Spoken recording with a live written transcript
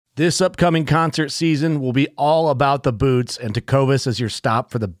This upcoming concert season will be all about the boots, and Tecovas is your stop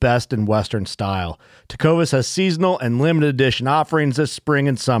for the best in Western style. Tecovas has seasonal and limited edition offerings this spring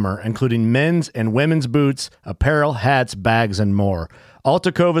and summer, including men's and women's boots, apparel, hats, bags, and more. All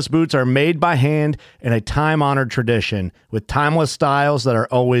Tecovas boots are made by hand in a time-honored tradition with timeless styles that are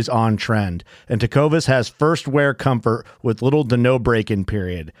always on trend. And Tecovas has first wear comfort with little to no break-in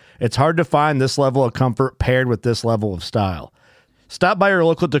period. It's hard to find this level of comfort paired with this level of style. Stop by your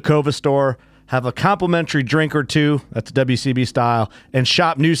local Tecovas store, have a complimentary drink or two, that's WCB style, and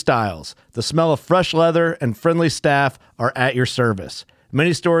shop new styles. The smell of fresh leather and friendly staff are at your service.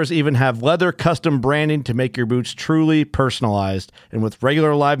 Many stores even have leather custom branding to make your boots truly personalized. And with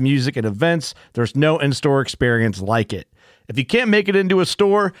regular live music and events, there's no in-store experience like it. If you can't make it into a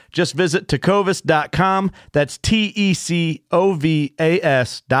store, just visit tecovas.com. That's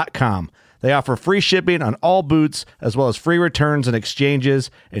TECOVAS.com. They offer free shipping on all boots, as well as free returns and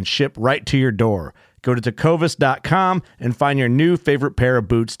exchanges, and ship right to your door. Go to tecovas.com and find your new favorite pair of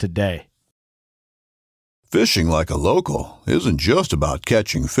boots today. Fishing like a local isn't just about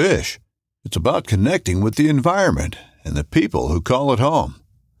catching fish. It's about connecting with the environment and the people who call it home.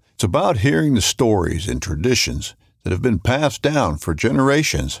 It's about hearing the stories and traditions that have been passed down for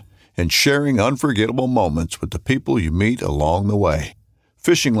generations and sharing unforgettable moments with the people you meet along the way.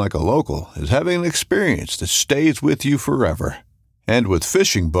 Fishing like a local is having an experience that stays with you forever. And with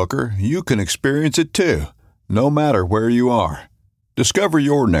Fishing Booker, you can experience it too, no matter where you are. Discover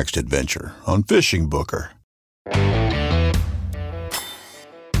your next adventure on Fishing Booker. Hey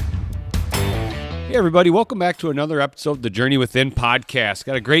everybody, welcome back to another episode of the Journey Within podcast.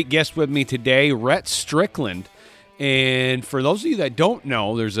 Got a great guest with me today, Rhett Strickland. And for those of you that don't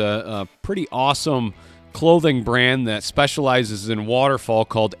know, there's a pretty awesome clothing brand that specializes in waterfowl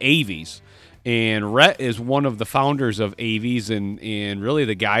called AVES. And Rhett is one of the founders of AVES and really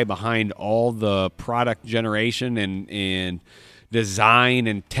the guy behind all the product generation and design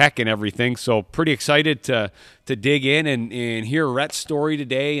and tech and everything. So pretty excited to dig in and hear Rhett's story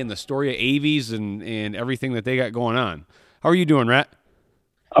today and the story of AVES and everything that they got going on. How are you doing, Rhett?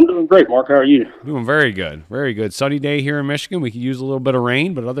 I'm doing great, Mark. How are you? Doing very good. Very good. Sunny day here in Michigan. We could use a little bit of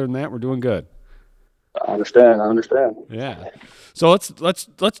rain, but other than that, we're doing good. I understand. Yeah. So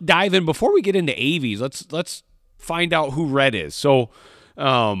let's dive in. Before we get into AVES, let's find out who Rhett is. So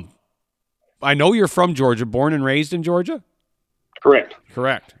I know you're from Georgia, born and raised in Georgia? Correct.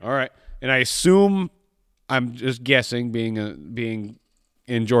 All right. And I assume, I'm just guessing, being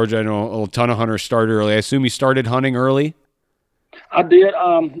in Georgia, I know a ton of hunters started early. I assume you started hunting early? I did.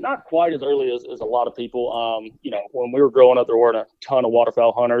 Not quite as early as a lot of people. When we were growing up, there weren't a ton of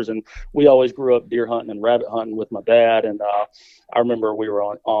waterfowl hunters, and we always grew up deer hunting and rabbit hunting with my dad. And I remember we were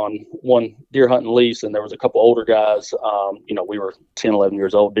on one deer hunting lease, and there was a couple older guys. We were 10, 11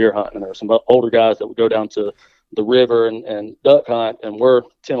 years old deer hunting, and there were some older guys that would go down to the river and duck hunt, and we're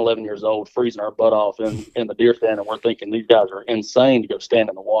 10, 11 years old, freezing our butt off in the deer stand, and we're thinking these guys are insane to go stand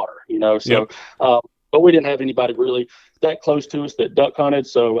in the water, So, yep. But we didn't have anybody really that close to us that duck hunted.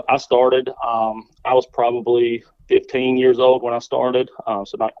 So I started. I was probably 15 years old when I started,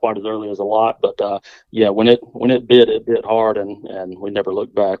 so not quite as early as a lot. But when it bit hard, and we never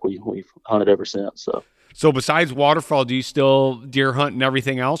looked back. We've hunted ever since. So besides waterfowl, do you still deer hunt and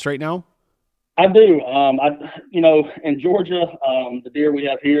everything else right now? I do. In Georgia, the deer we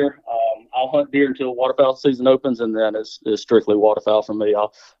have here, I'll hunt deer until waterfowl season opens, and then it's strictly waterfowl for me.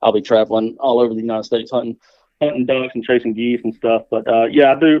 I'll be traveling all over the United States hunting ducks and chasing geese and stuff. But I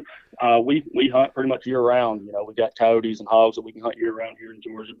do. We hunt pretty much year round. We got coyotes and hogs that we can hunt year round here in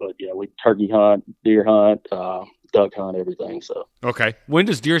Georgia. But we turkey hunt, deer hunt, duck hunt, everything. So okay, when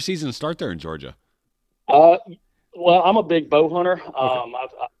does deer season start there in Georgia? Well, I'm a big bow hunter. Okay. I've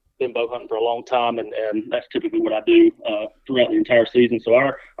been bow hunting for a long time, and that's typically what I do throughout the entire season. So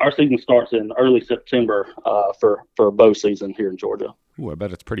our season starts in early September for bow season here in Georgia. Ooh, I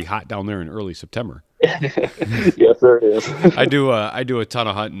bet it's pretty hot down there in early September. Yes, there it is. I do a ton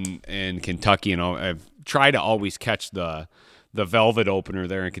of hunting in Kentucky, and I've tried to always catch the velvet opener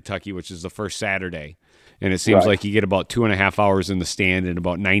there in Kentucky, which is the first Saturday. And it seems like you get about 2.5 hours in the stand in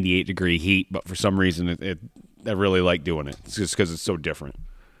about 98-degree heat, but for some reason I really like doing it. It's just because it's so different.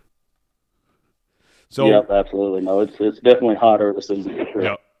 So, yep, absolutely. No, it's definitely hotter this season for sure.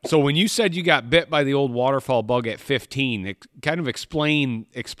 Yep. So when you said you got bit by the old waterfowl bug at 15, kind of explain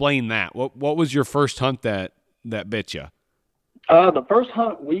that. What was your first hunt that bit you? The first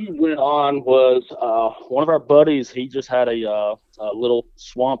hunt we went on was one of our buddies. He just had a little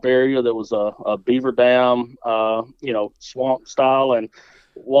swamp area that was a beaver dam, swamp style, and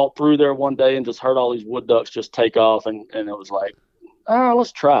walked through there one day and just heard all these wood ducks just take off, and it was like,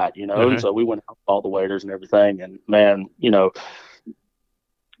 let's try it, And so we went out with all the waders and everything. And man,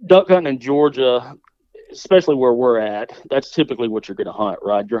 duck hunting in Georgia, especially where we're at, that's typically what you're going to hunt,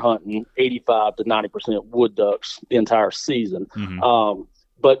 right? You're hunting 85 to 90% wood ducks the entire season.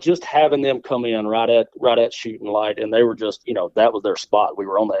 But just having them come in right at shooting light, and they were just, that was their spot. We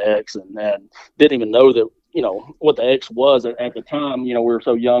were on the X, and then didn't even know that, what the X was at the time. We were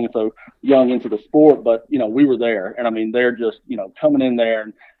so young into the sport, but we were there, and I mean, they're just, coming in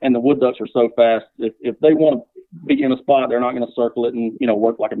there, and the wood ducks are so fast. If they want to be in a spot, they're not going to circle it and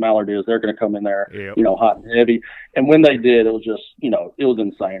work like a mallard is. They're going to come in there, hot and heavy. And when they did, it was just it was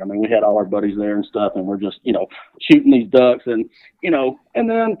insane. I mean, we had all our buddies there and stuff, and we're just shooting these ducks, and and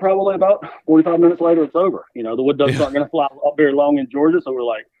then probably about 45 minutes later, it's over. The wood ducks aren't going to fly up very long in Georgia, so we're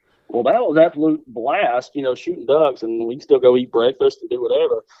like, well, that was absolute blast, shooting ducks, and we can still go eat breakfast and do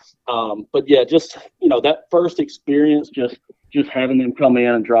whatever. But yeah, just that first experience, just having them come in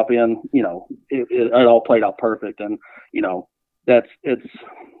and drop in, it all played out perfect. And, it's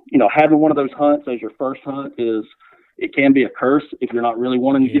having one of those hunts as your first hunt it can be a curse if you're not really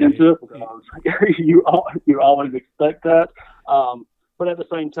wanting to get into it, because you always expect that. But at the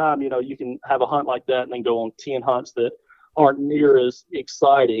same time, you can have a hunt like that and then go on 10 hunts that aren't near as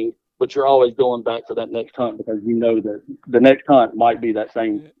exciting, but you're always going back for that next hunt because that the next hunt might be that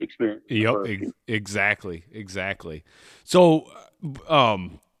same experience. Yep, exactly. So,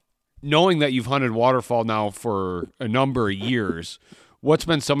 knowing that you've hunted waterfowl now for a number of years, what's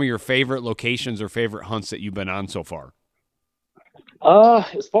been some of your favorite locations or favorite hunts that you've been on so far?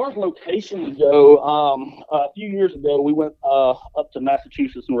 As far as locations go, a few years ago, we went up to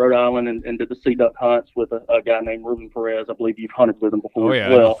Massachusetts and Rhode Island and did the sea duck hunts with a guy named Ruben Perez. I believe you've hunted with him before as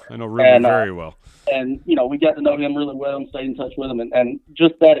well. I know Ruben very well. And, we got to know him really well and stayed in touch with him. And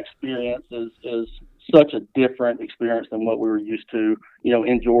just that experience is such a different experience than what we were used to,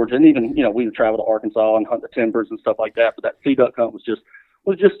 in Georgia. And even, we would travel to Arkansas and hunt the timbers and stuff like that. But that sea duck hunt was just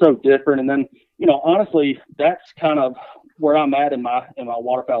so different. And then, honestly, that's kind of where I'm at in my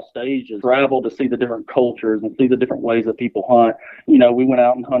waterfowl stage, is travel to see the different cultures and see the different ways that people hunt. We went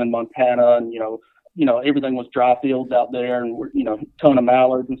out and hunted Montana, and everything was dry fields out there, and we're, ton of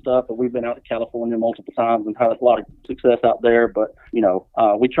mallards and stuff. But we've been out to California multiple times and had a lot of success out there. But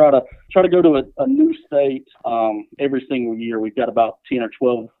we try to go to a new state every single year. We've got about 10 or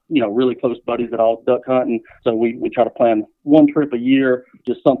 12 really close buddies that all duck hunt, and so we try to plan one trip a year,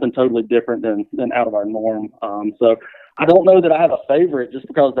 just something totally different than out of our norm. So I don't know that I have a favorite, just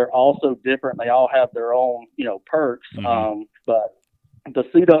because they're all so different. They all have their own perks. But the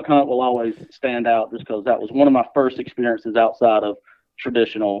sea duck hunt will always stand out, just because that was one of my first experiences outside of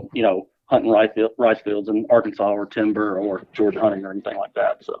traditional hunting rice fields in Arkansas or timber or Georgia hunting or anything like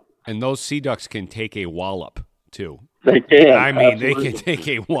that. So, and those sea ducks can take a wallop too. They can. I mean, absolutely. They can take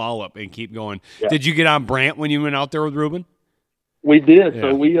a wallop and keep going. Yeah. Did you get on Brant when you went out there with Ruben? We did. Yeah.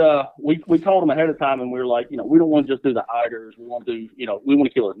 So we called them ahead of time, and we were like, we don't want to just do the eiders. We want to do, we want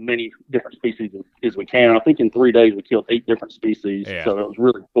to kill as many different species as we can. I think in 3 days we killed 8 different species. Yeah. So it was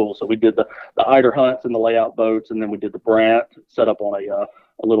really cool. So we did the eider hunts and the layout boats, and then we did the Brant, set up on a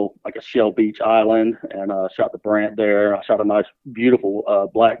little, like a shell beach island, and shot the Brant there. I shot a nice,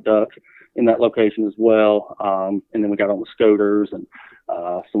 beautiful black duck in that location as well. And then we got on the scoters and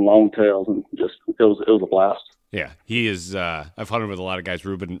some longtails, and just it was a blast. Yeah, he is. I've hunted with a lot of guys.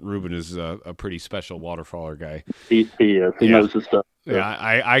 Ruben is a pretty special waterfowler guy. He is. He knows his stuff. Yeah,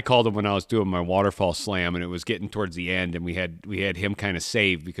 I called him when I was doing my waterfall slam, and it was getting towards the end, and we had him kind of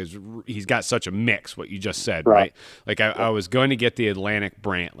saved because he's got such a mix. What you just said, right? Like I was going to get the Atlantic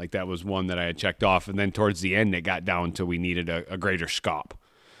Brant, like that was one that I had checked off, and then towards the end it got down to we needed a greater scop.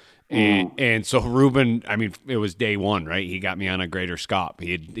 And so Ruben, I mean, it was day one, right? He got me on a greater scop.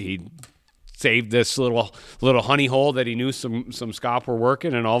 He saved this little honey hole that he knew some scop were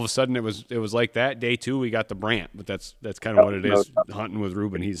working, and all of a sudden it was like that. Day 2 we got the Brant, but that's kind of what it is. Hunting with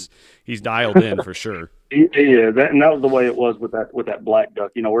Ruben, he's dialed in for sure. Yeah, and that was the way it was with that black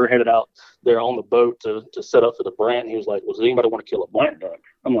duck. We're headed out there on the boat to set up for the Brant, and he was like, well, does anybody want to kill a black duck?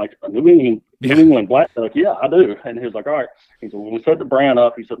 I'm like, a New England black duck? Yeah, I do. And he was like, all right. He said, when we set the Brant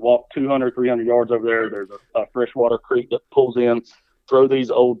up, he said, walk 200, 300 yards over there. There's a freshwater creek that pulls in. Throw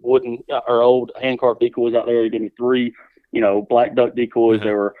these old wooden or old hand carved decoys out there. He gave me 3, black duck decoys. Uh-huh.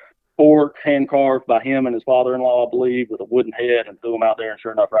 They were 4 hand carved by him and his father-in-law, I believe, with a wooden head, and threw them out there. And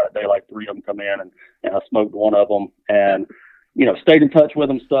sure enough, right at daylight, 3 of them come in, and I smoked one of them, and stayed in touch with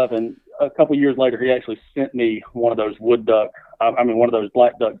him stuff. And a couple of years later, he actually sent me one of those one of those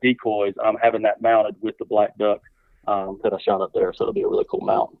black duck decoys. I'm having that mounted with the black duck that I shot up there, so it'll be a really cool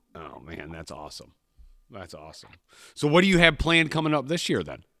mount. Oh man, that's awesome. That's awesome. So what do you have planned coming up this year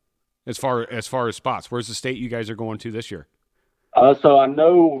then? As far as spots, where's the state you guys are going to this year? So I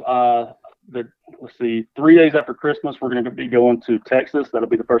know that, let's see, 3 days after Christmas, we're going to be going to Texas. That'll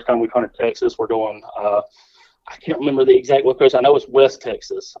be the first time we've hunted Texas. We're going, I can't remember the exact location. I know it's West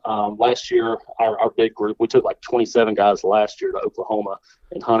Texas. Last year, our big group, we took like 27 guys last year to Oklahoma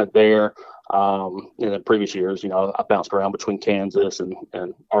and hunted there. And then previous years, I bounced around between Kansas and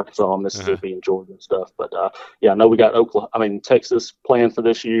Arkansas and Mississippi and Georgia and stuff. But I know we got Texas planned for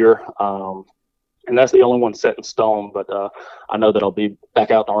this year. And that's the only one set in stone. But I know that I'll be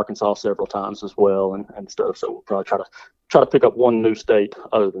back out to Arkansas several times as well and stuff. So we'll probably try to pick up one new state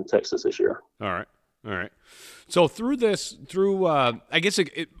other than Texas this year. All right. So I guess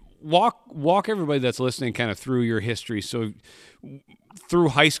walk everybody that's listening kind of through your history. So through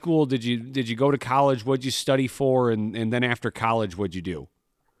high school, did you go to college? What'd you study for? And then after college, what'd you do?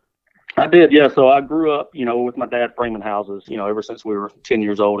 I did, yeah. So I grew up, with my dad framing houses, ever since we were 10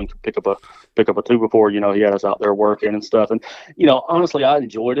 years old and could pick up a 2x4. He had us out there working and stuff. And, honestly, I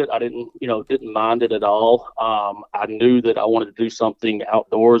enjoyed it. I didn't mind it at all. I knew that I wanted to do something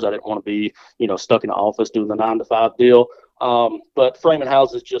outdoors. I didn't want to be, stuck in the office doing the 9-to-5 deal. But framing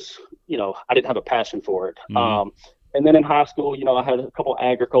houses just, I didn't have a passion for it. Mm-hmm. And then in high school, I had a couple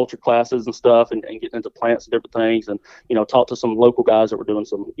agriculture classes and stuff and getting into plants and different things and, talked to some local guys that were doing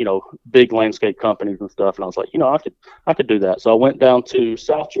some, big landscape companies and stuff. And I was like, I could do that. So I went down to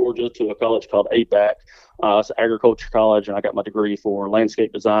South Georgia to a college called AVES. It's an agriculture college, and I got my degree for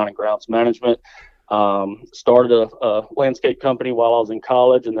landscape design and grounds management. Started a landscape company while I was in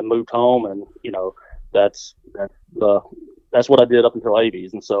college and then moved home. And, that's what I did up until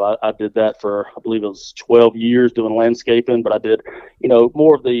AVES. And so I did that for, I believe it was 12 years doing landscaping, but I did,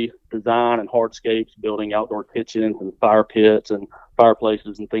 more of the design and hardscapes, building outdoor kitchens and fire pits and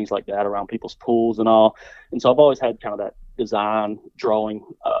fireplaces and things like that around people's pools and all. And so I've always had kind of that design drawing,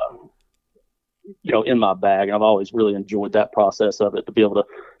 in my bag. And I've always really enjoyed that process of it, to be able to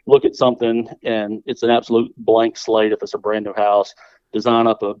look at something and it's an absolute blank slate. If it's a brand new house, design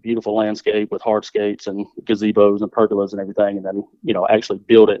up a beautiful landscape with hardscapes and gazebos and pergolas and everything, and then, actually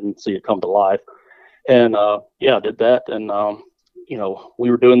build it and see it come to life. And, I did that. And, we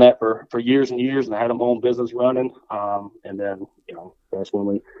were doing that for years and years, and I had my own business running. And then, that's when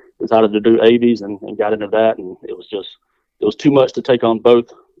we decided to do AVES and got into that. And it was too much to take on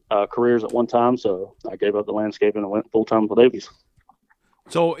both careers at one time. So I gave up the landscaping and went full time with AVES.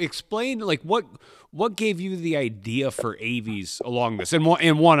 So explain, like, what gave you the idea for AVES along this? And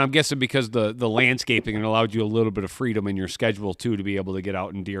one, I'm guessing because the landscaping, it allowed you a little bit of freedom in your schedule too, to be able to get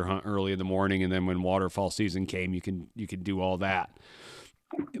out and deer hunt early in the morning, and then when waterfall season came, you can do all that.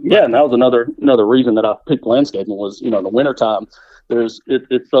 Yeah, and that was another reason that I picked landscaping was, the wintertime, it's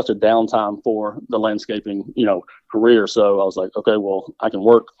such a downtime for the landscaping, career. So I was like, okay, well, I can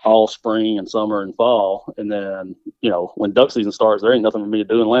work all spring and summer and fall. And then, when duck season starts, there ain't nothing for me to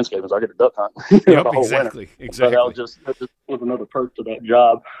do in landscaping, so I get to duck hunt Yep, the whole exactly. winter. So that was another perk to that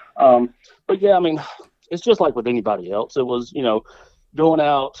job. But yeah, I mean, it's just like with anybody else. It was, going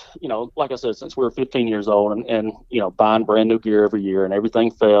out, like I said, since we were 15 years old and buying brand new gear every year and everything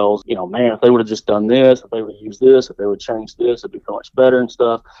fails, man, if they would have just done this, if they would have used this, if they would change this, it'd be so much better and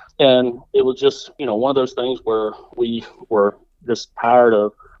stuff. And it was just, one of those things where we were just tired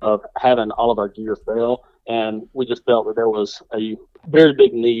of having all of our gear fail. And we just felt that there was a very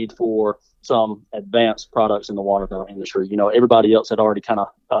big need for some advanced products in the waterfowl industry. Everybody else had already kind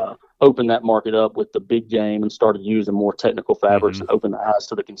of opened that market up with the big game and started using more technical fabrics and opened the eyes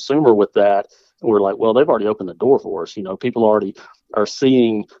to the consumer with that. And we're like, well, they've already opened the door for us. People already are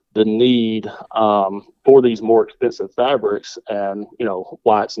seeing the need for these more expensive fabrics and,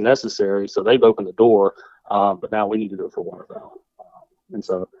 why it's necessary. So they've opened the door, but now we need to do it for waterfowl. And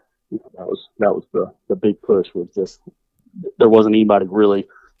so that was the big push, was just there wasn't anybody really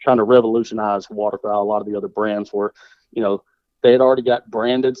trying to revolutionize waterfowl. A lot of the other brands were, they had already got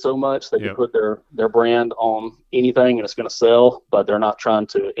branded so much they could put their brand on anything and it's going to sell, but they're not trying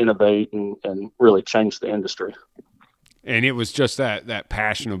to innovate and really change the industry. And it was just that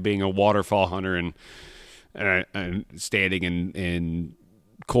passion of being a waterfowl hunter and standing in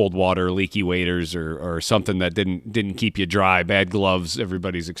cold water, leaky waders, or something that didn't keep you dry, bad gloves.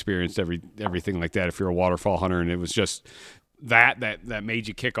 Everybody's experienced everything like that if you're a waterfowl hunter, and it was just that made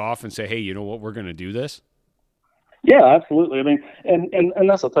you kick off and say, hey, you know what, we're going to do this. Yeah, absolutely. I mean, and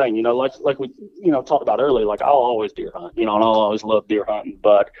that's the thing, like we, talked about earlier, like I'll always deer hunt, and I'll always love deer hunting,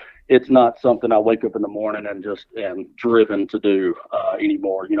 but, it's not something I wake up in the morning and just am driven to do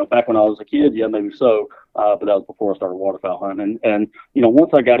anymore. Back when I was a kid, yeah, maybe so, but that was before I started waterfowl hunting. And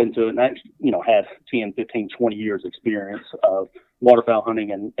once I got into it and actually, had 10, 15, 20 years experience of waterfowl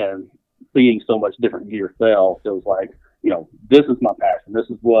hunting and seeing so much different gear sell, it was like, this is my passion. This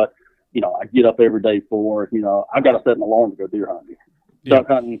is what, I get up every day for. I've got to set an alarm to go deer hunting. Duck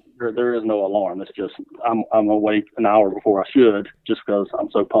hunting, there is no alarm. It's just I'm awake an hour before I should, just because I'm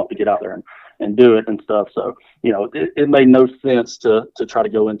so pumped to get out there and do it and stuff. So it made no sense to try to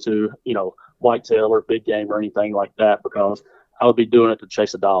go into whitetail or big game or anything like that, because I would be doing it to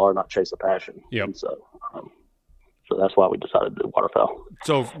chase a dollar, not chase a passion. Yep. And so that's why we decided to do waterfowl.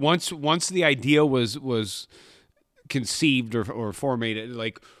 So once the idea was conceived or formatted,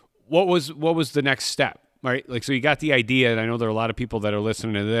 like what was the next step? Right, like, so you got the idea, and I know there are a lot of people that are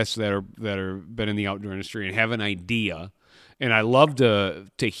listening to this that are been in the outdoor industry and have an idea, and I love to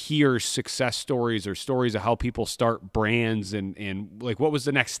hear success stories or stories of how people start brands and like, what was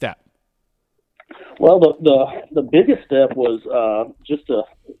the next step? Well, the biggest step was just to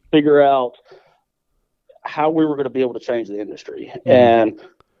figure out how we were going to be able to change the industry. Mm-hmm. And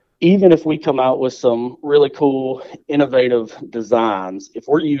even if we come out with some really cool, innovative designs, if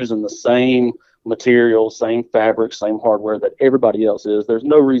we're using the same material, same fabric, same hardware that everybody else is, there's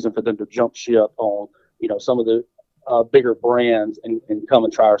no reason for them to jump ship on, some of the bigger brands and come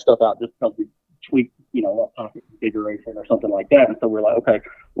and try our stuff out just because we tweak, a configuration or something like that. And so we're like, okay,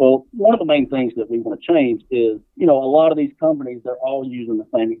 well, one of the main things that we want to change is, a lot of these companies, they're all using the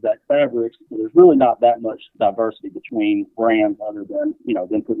same exact fabrics. So there's really not that much diversity between brands other than,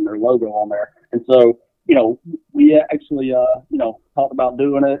 them putting their logo on there. And so, we actually, talked about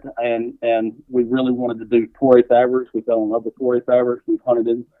doing it, and we really wanted to do Toray fabrics. We fell in love with Toray fabrics. We've hunted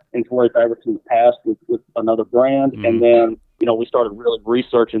in Toray fabrics in the past with another brand. Mm-hmm. And then, we started really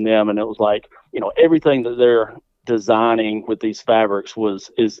researching them, and it was like, everything that they're designing with these fabrics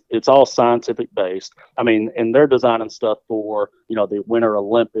it's all scientific based. I mean, and they're designing stuff for, the Winter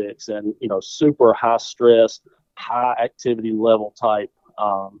Olympics and, super high stress, high activity level type,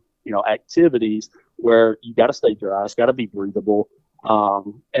 activities where you got to stay dry. It's got to be breathable.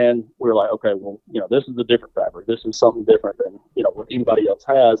 And we're like, okay, well, this is a different fabric. This is something different than, what anybody else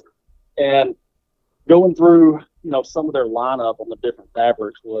has. And going through, some of their lineup on the different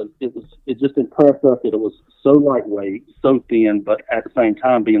fabrics it just impressed us that it was so lightweight, so thin, but at the same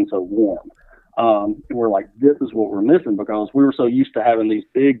time being so warm. And we're like, this is what we're missing, because we were so used to having these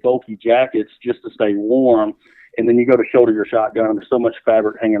big bulky jackets just to stay warm. And then you go to shoulder your shotgun, and there's so much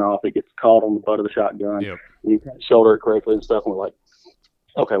fabric hanging off, it gets caught on the butt of the shotgun. Yep. And you can't shoulder it correctly and stuff. And we're like,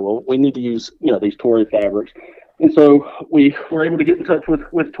 okay, well, we need to use, these Toray fabrics. And so we were able to get in touch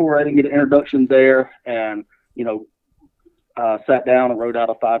with Toray and get an introduction there, and, sat down and wrote out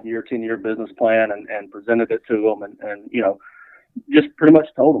a 5-year, 10-year business plan and presented it to them. And just pretty much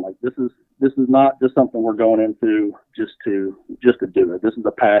told them, like, this is not just something we're going into just to do it. This is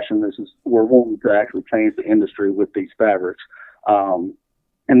a passion. We're wanting to actually change the industry with these fabrics. And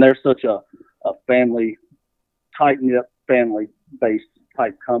they're such a family, tight-knit, family-based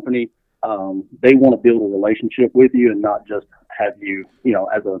type company. They want to build a relationship with you and not just have you,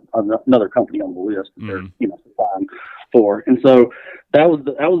 as another company on the list that they're, supplying for. And so that was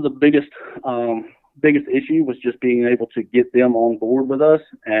the biggest issue, was just being able to get them on board with us.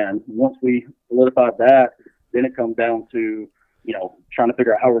 And once we solidified that, then it comes down to, trying to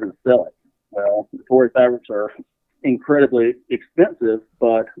figure out how we're going to sell it. Well, the Toray fabrics are incredibly expensive,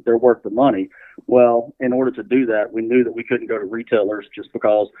 but they're worth the money. Well, in order to do that, we knew that we couldn't go to retailers, just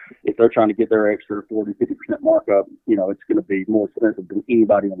because if they're trying to get their extra 40, 50% markup, it's going to be more expensive than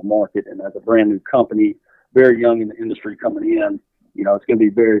anybody on the market. And as a brand new company, very young in the industry coming in, it's going to be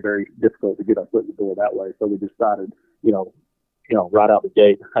very, very difficult to get our foot in the door that way. So we decided, right out the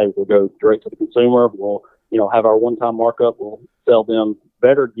gate, hey, we'll go direct to the consumer. We'll, have our one-time markup. We'll sell them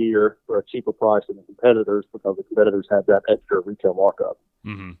better gear for a cheaper price than the competitors, because the competitors have that extra retail markup.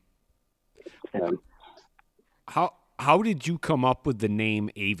 Mm-hmm. And how did you come up with the name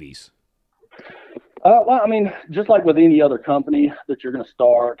AVES? Well, I mean, just like with any other company that you're going to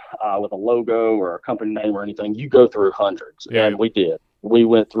start with a logo or a company name or anything, you go through hundreds. Yeah. And we did. We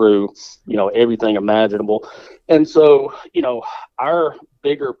went through, everything imaginable. And so, our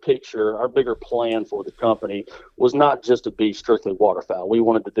bigger picture, our bigger plan for the company was not just to be strictly waterfowl. We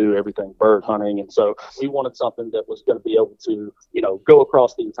wanted to do everything bird hunting. And so we wanted something that was going to be able to, go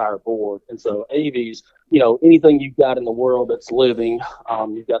across the entire board. And so AVES, anything you've got in the world that's living,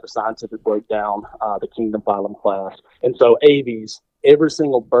 you've got the scientific breakdown, the kingdom phylum class. And so AVES every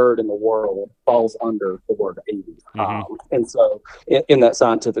single bird in the world falls under the word AVES. And so in that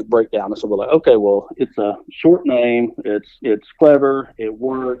scientific breakdown, so we're like, okay, well, it's a short name. It's clever. It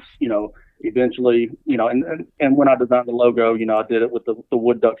works, eventually, and when I designed the logo, I did it with the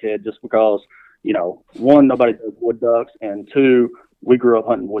wood duck head just because, one, nobody does wood ducks, and two, we grew up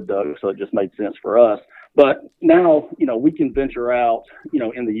hunting wood ducks, so it just made sense for us. But now, we can venture out,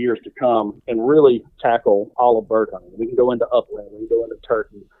 in the years to come and really tackle all of bird hunting. We can go into upland, we can go into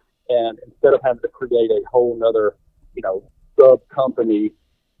turkey, and instead of having to create a whole nother, sub company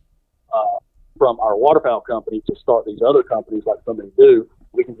from our waterfowl company to start these other companies like so many do,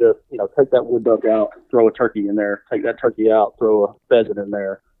 we can just, take that wood duck out, throw a turkey in there, take that turkey out, throw a pheasant in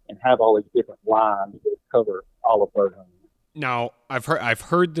there, and have all these different lines that cover all of bird hunting. Now, I've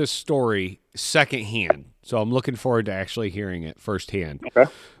heard this story secondhand, so I'm looking forward to actually hearing it firsthand. Okay.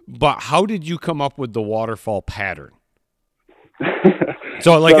 But how did you come up with the waterfall pattern?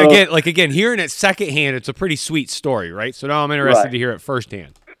 So, again, hearing it secondhand, it's a pretty sweet story, right? So now I'm interested to hear it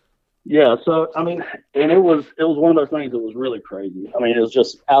firsthand. Yeah, so and it was one of those things that was really crazy. It was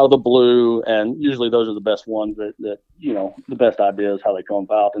just out of the blue, and usually those are the best ones that the best ideas how they come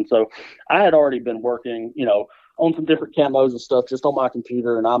about. And so I had already been working, on some different camos and stuff just on my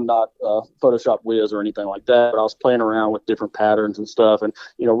computer, and I'm not a Photoshop whiz or anything like that, but I was playing around with different patterns and stuff. And,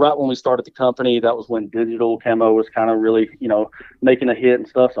 right when we started the company, that was when digital camo was kind of really, making a hit and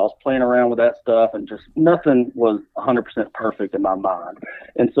stuff. So I was playing around with that stuff, and just nothing was 100% perfect in my mind.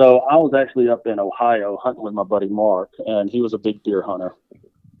 And so I was actually up in Ohio hunting with my buddy Mark, and he was a big deer hunter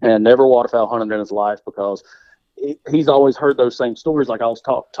and never waterfowl hunted in his life because he's always heard those same stories like I was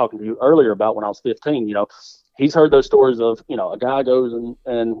talking to you earlier about when I was 15. He's heard those stories of, a guy goes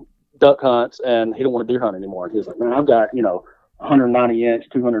and duck hunts and he don't want to deer hunt anymore. And he's like, man, I've got, 190-inch,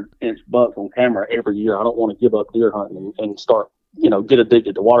 200-inch bucks on camera every year. I don't want to give up deer hunting and start, get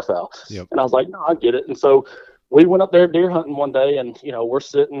addicted to waterfowl. Yep. And I was like, no, I get it. And so we went up there deer hunting one day, and, we're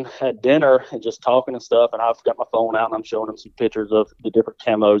sitting at dinner and just talking and stuff. And I've got my phone out and I'm showing him some pictures of the different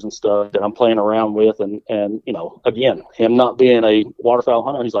camos and stuff that I'm playing around with. And again, him not being a waterfowl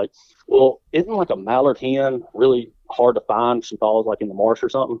hunter, he's like, well, isn't like a mallard hen really hard to find? She falls like in the marsh or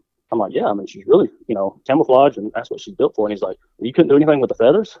something. I'm like, yeah, she's really, camouflage, and that's what she's built for. And he's like, well, you couldn't do anything with the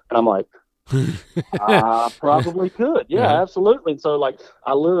feathers? And I'm like, I probably could. Yeah, absolutely. And so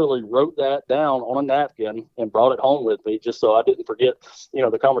I literally wrote that down on a napkin and brought it home with me just so I didn't forget,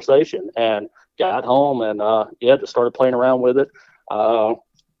 the conversation, and got home and, just started playing around with it.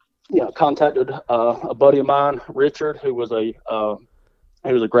 Contacted a buddy of mine, Richard, who was a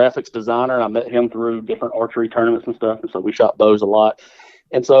graphics designer, and I met him through different archery tournaments and stuff. And so we shot bows a lot.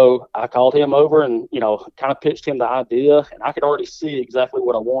 And so I called him over and, kind of pitched him the idea, and I could already see exactly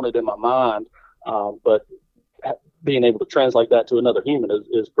what I wanted in my mind. But being able to translate that to another human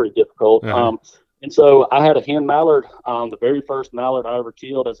is pretty difficult. Uh-huh. And so I had a hen mallard, the very first mallard I ever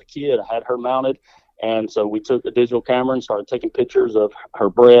killed as a kid. I had her mounted. And so we took a digital camera and started taking pictures of her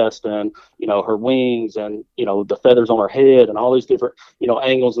breast and, her wings and, the feathers on her head and all these different,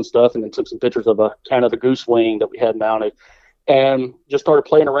 angles and stuff. And then took some pictures of a Canada goose wing that we had mounted, and just started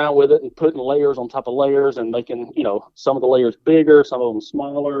playing around with it and putting layers on top of layers and making, some of the layers bigger, some of them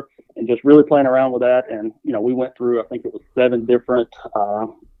smaller, and just really playing around with that. And, we went through, I think it was 7 different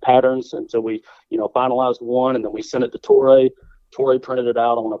patterns. And so we, finalized one, and then we sent it to Torrey. Torrey printed it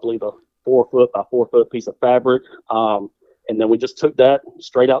out on, I believe, a 4-foot by 4-foot piece of fabric. And then we just took that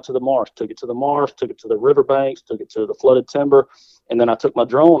straight out to the marsh, took it to the riverbanks, took it to the flooded timber. And then I took my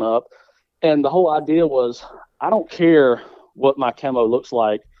drone up, and the whole idea was, I don't care what my camo looks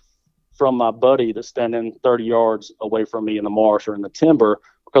like from my buddy that's standing 30 yards away from me in the marsh or in the timber,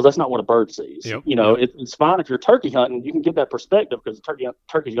 because that's not what a bird sees. Yep. It's fine if you're turkey hunting, you can get that perspective because the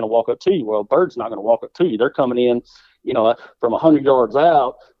turkey's going to walk up to you. Well, a bird's not going to walk up to you. They're coming in, from 100 yards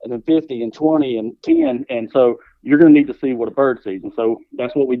out, and then 50 and 20 and 10. And so you're going to need to see what a bird sees. And so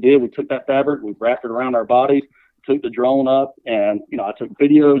that's what we did. We took that fabric, we wrapped it around our bodies, took the drone up, and, I took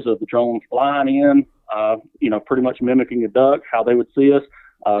videos of the drone flying in, pretty much mimicking a duck, how they would see us,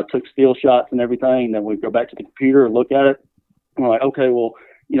 took still shots and everything. And then we'd go back to the computer and look at it. And we're like, okay, well,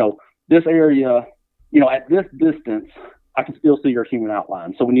 this area, at this distance, I can still see your human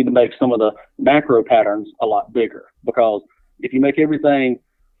outline. So we need to make some of the macro patterns a lot bigger, because if you make everything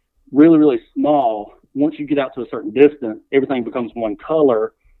really, really small, once you get out to a certain distance, everything becomes one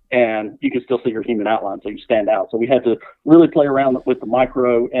color, and you can still see your human outline, so you stand out. So we had to really play around with the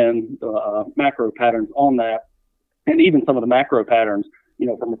micro and macro patterns on that. And even some of the macro patterns,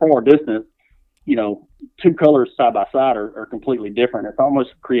 from a far distance, 2 colors side by side are completely different. It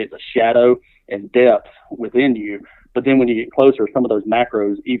almost creates a shadow and depth within you But then when you get closer, some of those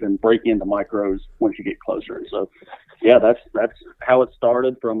macros even break into micros once you get closer. So, yeah, that's how it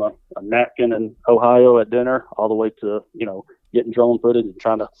started, from a napkin in Ohio at dinner all the way to, getting drone footage and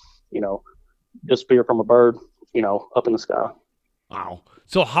trying to, disappear from a bird, up in the sky. Wow.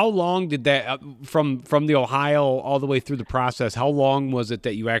 So how long did that, from the Ohio all the way through the process, how long was it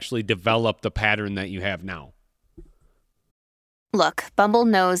that you actually developed the pattern that you have now? Look, Bumble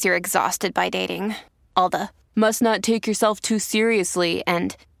knows you're exhausted by dating. All the must not take yourself too seriously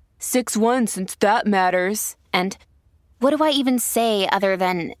and 6'1" since that matters. And what do I even say other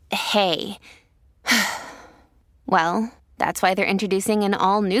than, hey? Well, that's why they're introducing an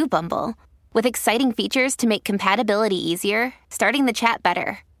all-new Bumble, with exciting features to make compatibility easier, starting the chat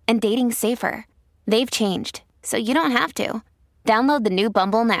better, and dating safer. They've changed, so you don't have to. Download the new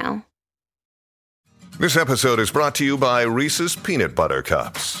Bumble now. This episode is brought to you by Reese's Peanut Butter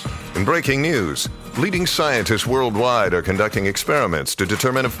Cups. In breaking news, leading scientists worldwide are conducting experiments to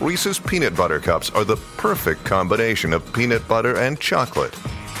determine if Reese's Peanut Butter Cups are the perfect combination of peanut butter and chocolate.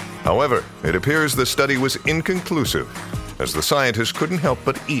 However, it appears the study was inconclusive, as the scientists couldn't help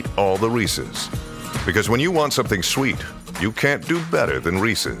but eat all the Reese's. Because when you want something sweet, you can't do better than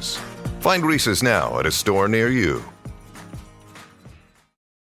Reese's. Find Reese's now at a store near you.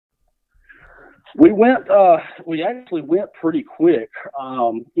 We actually went pretty quick.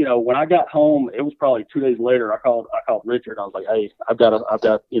 When I got home, it was probably 2 days later. I called Richard. I was like, "Hey, I've got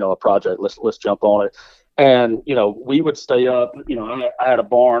a project. Let's jump on it." And we would stay up. I had a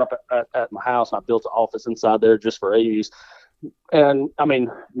barn up at my house, and I built an office inside there just for AVES. And I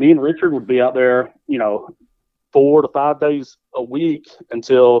mean, me and Richard would be out there, 4 to 5 days a week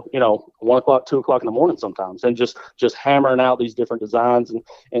until 1 o'clock, 2 o'clock in the morning sometimes, and just hammering out these different designs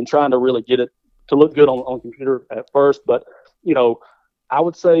and trying to really get it to look good on the computer at first. But I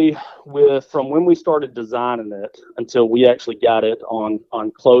would say from when we started designing it until we actually got it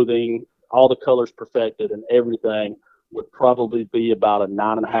on clothing, all the colors perfected and everything, would probably be about a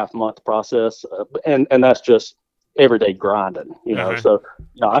 9.5 month process. And that's just everyday grinding, So,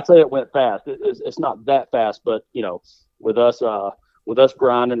 I'd say it went fast. It's not that fast, but, with us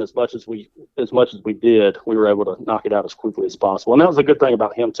grinding as much as we did, we were able to knock it out as quickly as possible. And that was a good thing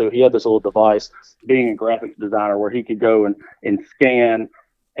about him too. He had this little device, being a graphics designer, where he could go and scan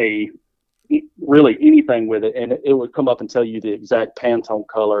really anything with it, and it would come up and tell you the exact Pantone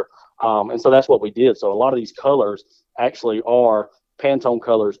color. And so that's what we did. So a lot of these colors actually are Pantone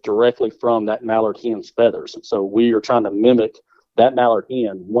colors directly from that mallard hen's feathers. So we are trying to mimic that mallard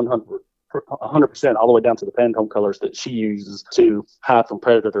hen 100% all the way down to the Pantone colors that she uses to hide from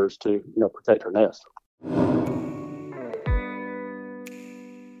predators to protect her nest.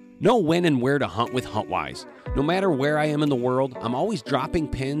 Know when and where to hunt with HuntWise. No matter where I am in the world, I'm always dropping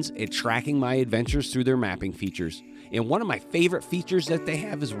pins and tracking my adventures through their mapping features. And one of my favorite features that they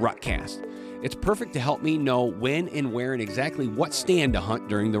have is Rutcast. It's perfect to help me know when and where and exactly what stand to hunt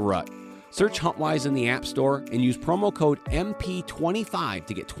during the rut. Search HuntWise in the App Store and use promo code MP25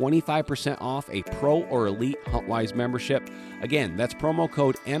 to get 25% off a Pro or Elite HuntWise membership. Again, that's promo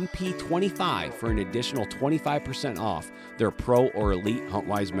code MP25 for an additional 25% off their Pro or Elite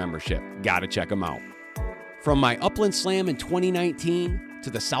HuntWise membership. Gotta check them out. From my Upland Slam in 2019 to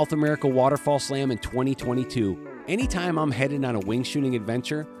the South America Waterfall Slam in 2022, anytime I'm headed on a wing shooting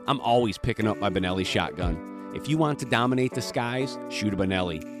adventure, I'm always picking up my Benelli shotgun. If you want to dominate the skies, shoot a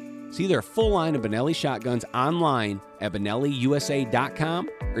Benelli. See their full line of Benelli shotguns online at BenelliUSA.com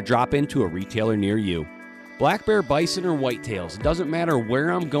or drop into a retailer near you. Black bear, bison, or whitetails, it doesn't matter where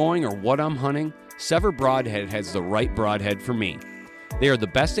I'm going or what I'm hunting, Sever Broadhead has the right broadhead for me. They are the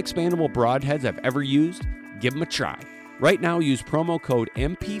best expandable broadheads I've ever used. Give them a try. Right now, use promo code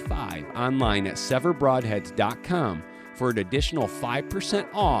MP5 online at SeverBroadheads.com for an additional 5%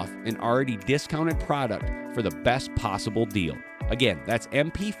 off an already discounted product for the best possible deal. Again, that's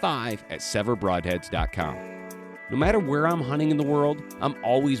MP5 at SeverBroadheads.com. No matter where I'm hunting in the world, I'm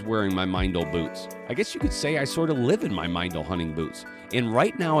always wearing my Mindle boots. I guess you could say I sort of live in my Mindle hunting boots. And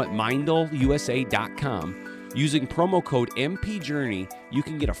right now at MindleUSA.com, using promo code MPJourney, you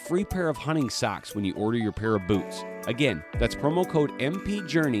can get a free pair of hunting socks when you order your pair of boots. Again, that's promo code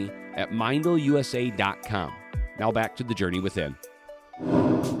MPJourney at MindleUSA.com. Now back to the journey within.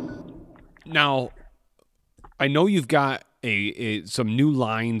 Now, I know you've got some new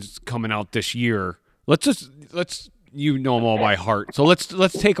lines coming out this year. Let's you know them all by heart. So let's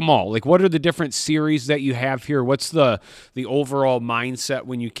take them all. Like, what are the different series that you have here? What's the overall mindset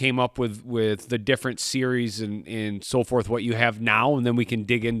when you came up with the different series and so forth, what you have now, and then we can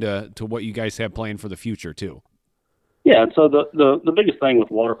dig into what you guys have planned for the future too. Yeah, so the biggest thing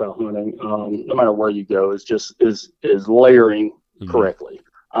with waterfowl hunting, no matter where you go, is layering correctly.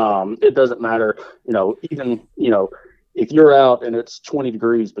 It doesn't matter, even if you're out and it's 20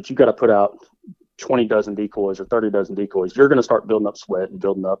 degrees, but you got to put out 20 dozen decoys or 30 dozen decoys, you're going to start building up sweat and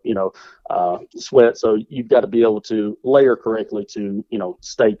building up, sweat. So you've got to be able to layer correctly to,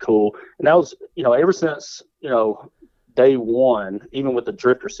 stay cool. And that was, ever since, day one, even with the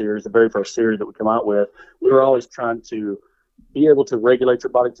Drifter series, the very first series that we come out with, we were always trying to be able to regulate your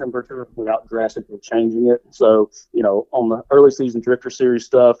body temperature without drastically changing it. So, on the early season Drifter series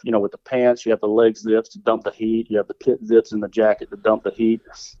stuff, with the pants, you have the leg zips to dump the heat. You have the pit zips in the jacket to dump the heat.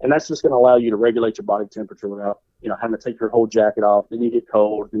 And that's just going to allow you to regulate your body temperature without, having to take your whole jacket off. Then you get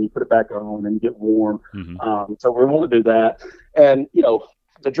cold, then you put it back on, then you get warm. So we want to do that. And,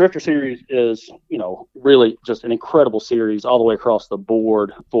 the Drifter series is, really just an incredible series all the way across the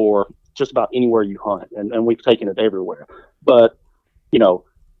board for just about anywhere you hunt. And we've taken it everywhere. But,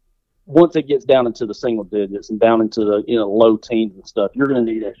 once it gets down into the single digits and down into the, low teens and stuff, you're going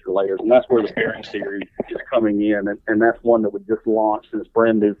to need extra layers. And that's where the bearing series is coming in. And that's one that we just launched and it's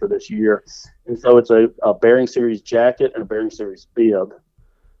brand new for this year. And so it's a bearing series jacket and a bearing series bib.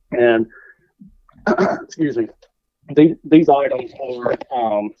 And, excuse me. These items are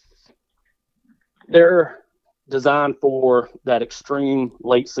they're designed for that extreme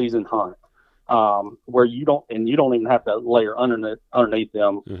late season hunt where you don't even have to layer underneath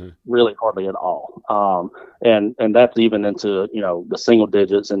them really hardly at all. And that's even into the single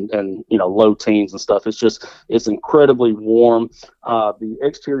digits and low teens and stuff. It's incredibly warm. The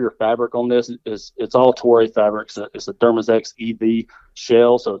exterior fabric on this it's all Torrey fabric. It's a Dermazex EV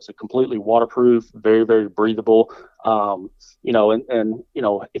shell, so it's a completely waterproof, very, very breathable. If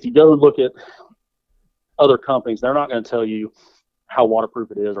you go look at other companies, they're not going to tell you how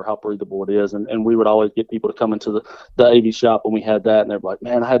waterproof it is or how breathable it is. And we would always get people to come into the AV shop when we had that, and they're like,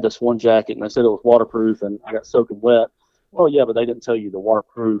 man, I had this one jacket and they said it was waterproof and I got soaking wet. Well, yeah, but they didn't tell you the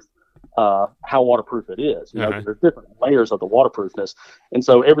waterproof, how waterproof it is. There's different layers of the waterproofness. And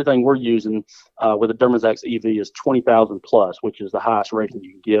so everything we're using with the Dermazex EV is 20,000 plus, which is the highest rating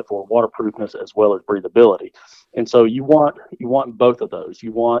you can get for waterproofness as well as breathability. And so you want both of those.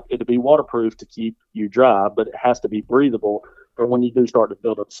 You want it to be waterproof to keep you dry, but it has to be breathable for when you do start to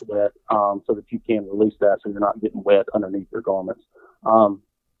build up sweat, so that you can release that so you're not getting wet underneath your garments.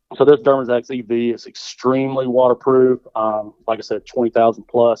 So this Dermazex EV is extremely waterproof. Like I said, 20,000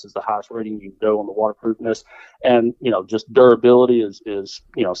 plus is the highest rating you can go on the waterproofness. And, just durability is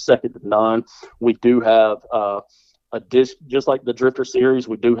second to none. We do have a disc, just like the Drifter series,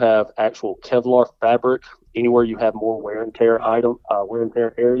 we do have actual Kevlar fabric anywhere you have more wear and tear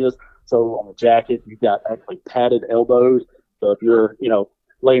areas. So on the jacket, you've got actually padded elbows. So if you're,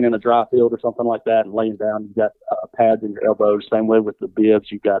 laying in a dry field or something like that and laying down, you've got pads in your elbows. Same way with the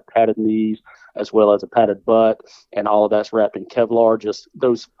bibs, you've got padded knees as well as a padded butt, and all of that's wrapped in Kevlar. Just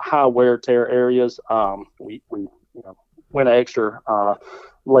those high wear tear areas, we went an extra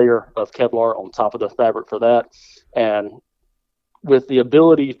layer of Kevlar on top of the fabric for that. And with the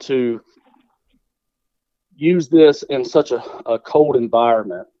ability to use this in such a cold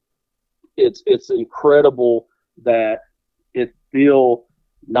environment, it's incredible that it's still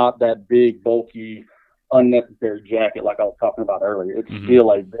not that big, bulky, unnecessary jacket like I was talking about earlier. It's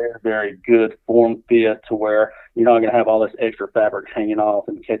still a very, very good form fit to where you're not going to have all this extra fabric hanging off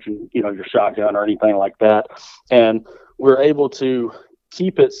and catching, your shotgun or anything like that. And we're able to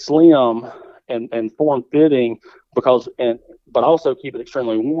keep it slim and form fitting but also keep it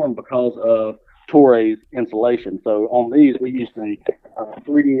extremely warm because of Torrey's insulation. So on these, we use the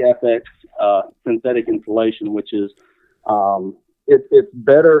 3D FX synthetic insulation, which is it's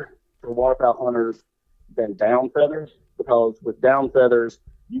better for waterfowl hunters than down feathers, because with down feathers,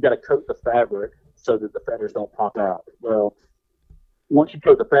 you got to coat the fabric so that the feathers don't pop out. Well, once you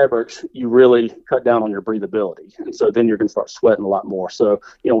coat the fabrics, you really cut down on your breathability. And so then you're going to start sweating a lot more. So,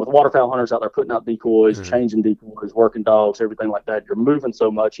 with waterfowl hunters out there putting out decoys, changing decoys, working dogs, everything like that, you're moving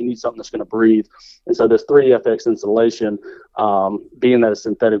so much, you need something that's going to breathe. And so this 3FX insulation, being that it's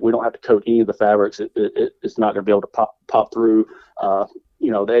synthetic, we don't have to coat any of the fabrics. It's not going to be able to pop through,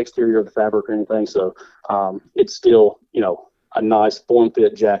 the exterior of the fabric or anything. So it's still, a nice form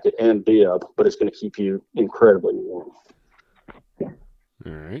fit jacket and bib, but it's going to keep you incredibly warm.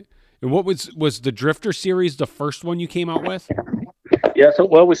 All right. And what was the Drifter series the first one you came out with? Yeah, so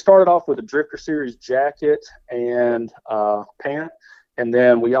we started off with the Drifter series jacket and pant, and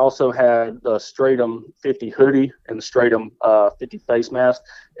then we also had the Stratum 50 hoodie and the Stratum 50 face mask.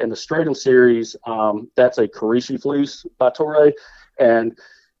 And the Stratum series, that's a Karishi fleece by Torrey, and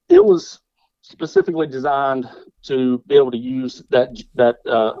it was specifically designed to be able to use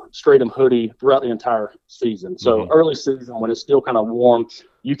that Stratum hoodie throughout the entire season. So early season, when it's still kind of warm,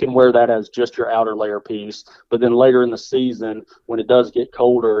 you can wear that as just your outer layer piece. But then later in the season, when it does get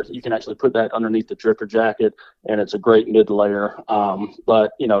colder, you can actually put that underneath the drifter jacket, and it's a great mid layer.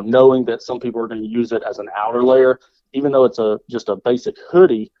 But knowing that some people are going to use it as an outer layer, even though it's just a basic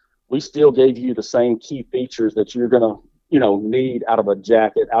hoodie, we still gave you the same key features that you're going to need out of a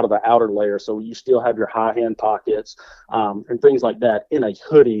jacket, out of the outer layer. So you still have your high hand pockets and things like that in a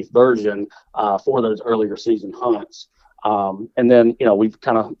hoodie version for those earlier season hunts. And then, we've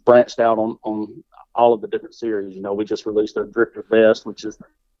kind of branched out on all of the different series. We just released a drifter vest, which is,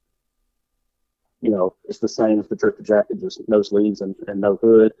 it's the same as the drifter jacket, just no sleeves and no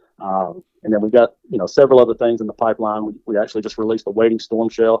hood. And then we've got, several other things in the pipeline. We actually just released a wading storm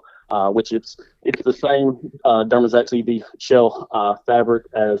shell, which it's the same Dermazex EV shell fabric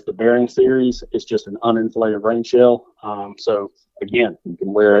as the Bearing series. It's just an uninsulated rain shell. So again, you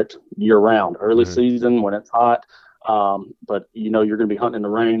can wear it year round, early season when it's hot. But you're going to be hunting in the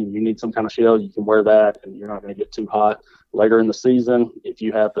rain and you need some kind of shell, you can wear that and you're not going to get too hot. Later in the season, if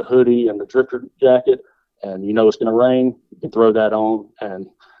you have the hoodie and the drifter jacket and it's going to rain, you can throw that on and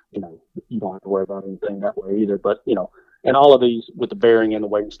you don't have to worry about anything that way either. But and all of these with the Bearing and the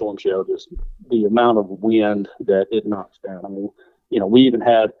wading storm shell, just the amount of wind that it knocks down. I mean, we even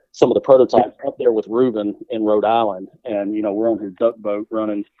had some of the prototypes up there with Reuben in Rhode Island, and we're on his duck boat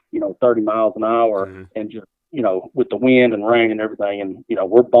running 30 miles an hour and just with the wind and rain and everything, and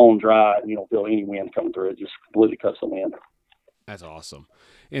we're bone dry and you don't feel any wind coming through. It just completely cuts the wind. That's awesome.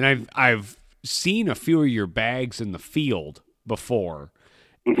 And I've seen a few of your bags in the field before.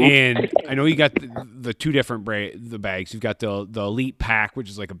 And I know you got the two different the bags. You've got the Elite Pack, which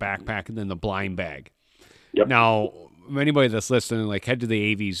is like a backpack, and then the blind bag. Yep. Now, anybody that's listening, head to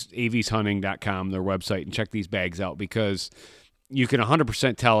the aveshunting.com, their website, and check these bags out, because you can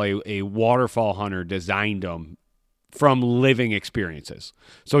 100% tell a waterfall hunter designed them from living experiences.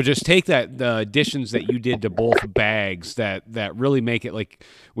 So just take the additions that you did to both bags that really make it like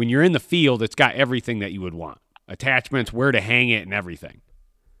when you're in the field, it's got everything that you would want. Attachments, where to hang it, and everything.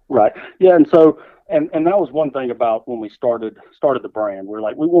 Right. Yeah. And so, and that was one thing about when we started the brand. We're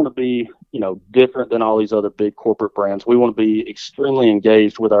like, we want to be, different than all these other big corporate brands. We want to be extremely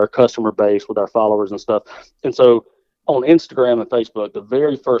engaged with our customer base, with our followers and stuff. And so on Instagram and Facebook, the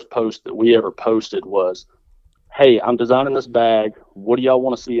very first post that we ever posted was, hey, I'm designing this bag. What do y'all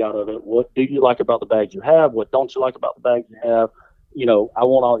want to see out of it? What do you like about the bags you have? What don't you like about the bags you have? I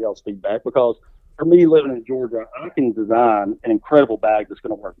want all y'all's feedback, because for me, living in Georgia, I can design an incredible bag that's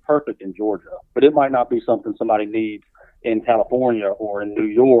going to work perfect in Georgia, but it might not be something somebody needs in California or in New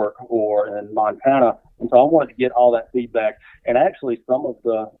York or in Montana. And so I wanted to get all that feedback. And actually, some of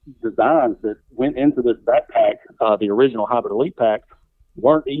the designs that went into this backpack, the original Hybrid Elite Pack,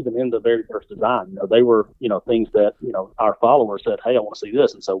 weren't even in the very first design. They were, things that, our followers said, hey, I want to see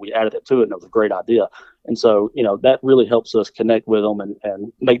this. And so we added it to it, and it was a great idea. And so, that really helps us connect with them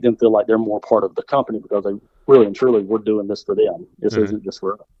and make them feel like they're more part of the company, because they really and truly, we're doing this for them. This isn't just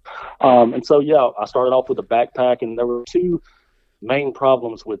for us. And so, I started off with a backpack, and there were two main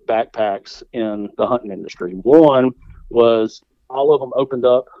problems with backpacks in the hunting industry. One was all of them opened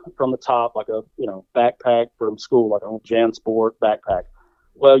up from the top like a, backpack from school, like an old JanSport backpack.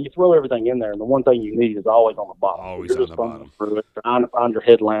 Well, you throw everything in there, and the one thing you need is always on the bottom. Always on the bottom. Through it, trying to find your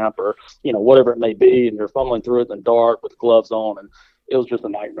headlamp or, whatever it may be, and you're fumbling through it in the dark with gloves on, and it was just a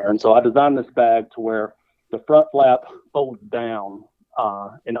nightmare. And so I designed this bag to where the front flap folds down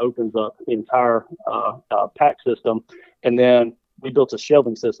and opens up the entire pack system, and then we built a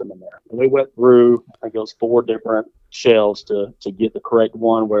shelving system in there. And we went through, I think it was 4 different shelves to get the correct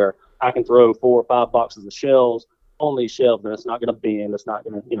one where I can throw 4 or 5 boxes of shells on these shelves, and it's not going to bend, it's not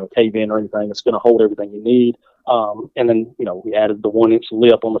going to cave in or anything. It's going to hold everything you need. And then we added the 1-inch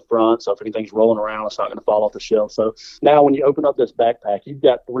lip on the front, so if anything's rolling around, it's not going to fall off the shelf. So now when you open up this backpack, you've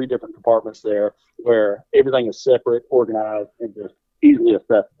got 3 different compartments there where everything is separate, organized, and just easily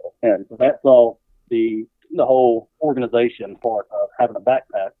accessible. And so that's all the whole organization part of having a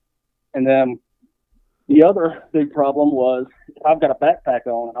backpack. And then the other big problem was, if I've got a backpack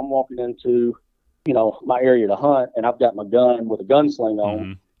on and I'm walking into my area to hunt, and I've got my gun with a gun sling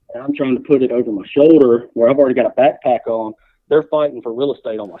on, and I'm trying to put it over my shoulder where I've already got a backpack on, they're fighting for real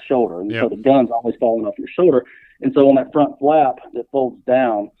estate on my shoulder. And so the gun's always falling off your shoulder. And so on that front flap that folds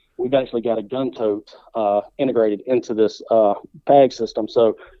down, we've actually got a gun tote integrated into this bag system.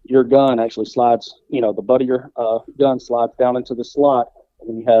 So your gun actually slides, the butt of your gun slides down into the slot, and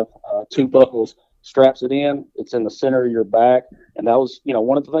then you have 2 buckles straps it in. It's in the center of your back. And that was,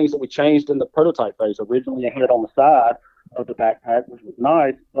 one of the things that we changed in the prototype phase. Originally, I had it on the side of the backpack, which was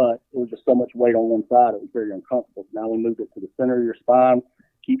nice, but it was just so much weight on one side, it was very uncomfortable. Now we moved it to the center of your spine,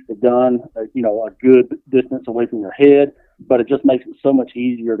 keeps the gun, a good distance away from your head, but it just makes it so much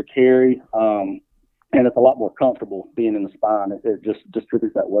easier to carry. And it's a lot more comfortable being in the spine. It just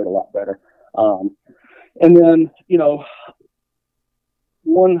distributes that weight a lot better. And then,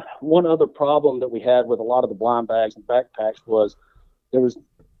 one other problem that we had with a lot of the blind bags and backpacks was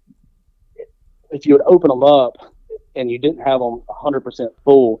if you would open them up and you didn't have them 100%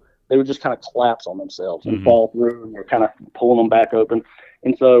 full, they would just kind of collapse on themselves and fall through, and you're kind of pulling them back open.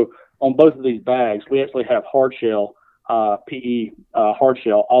 And so on both of these bags, we actually have hard shell, PE hard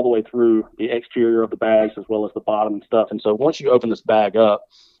shell all the way through the exterior of the bags as well as the bottom and stuff. And so once you open this bag up,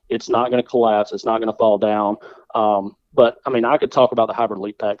 it's not going to collapse. It's not going to fall down. But I mean, I could talk about the Hybrid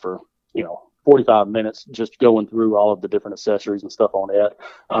Elite Pack for, 45 minutes, just going through all of the different accessories and stuff on it.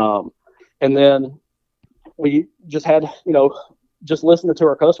 And then we just had, just listening to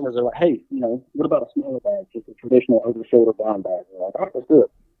our customers, they're like, hey, what about a smaller bag, just a traditional over-the-shoulder blind bag? We're like, all right, let's do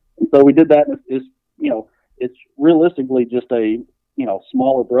it. And so we did that. And it's realistically just a,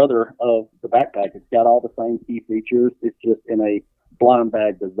 smaller brother of the backpack. It's got all the same key features. It's just in a blind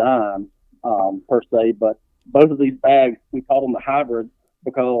bag design, per se. But both of these bags, we call them the hybrid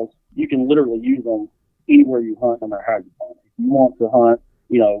because you can literally use them anywhere you hunt, no matter how you hunt. If you want to hunt,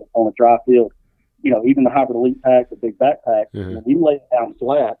 on a dry field, even the Hybrid Elite Pack, the big backpack, we lay it down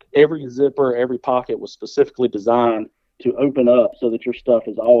flat. Every zipper, every pocket was specifically designed to open up so that your stuff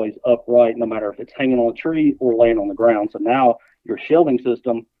is always upright, no matter if it's hanging on a tree or laying on the ground. So now your shelving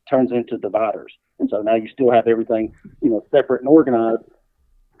system turns into dividers. And so now you still have everything, separate and organized.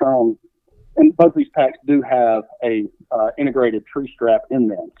 And both these packs do have a integrated tree strap in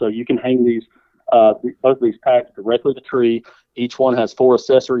them. So you can hang these, both of these packs directly to tree. Each one has 4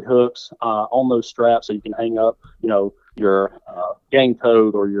 accessory hooks on those straps, so you can hang up, your game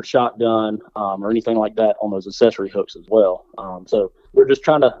code or your shotgun or anything like that on those accessory hooks as well. So we're just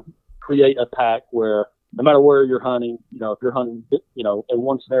trying to create a pack where no matter where you're hunting, if you're hunting, in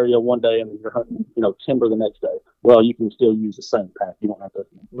one scenario one day and then you're hunting, timber the next day, well, you can still use the same pack. You don't have to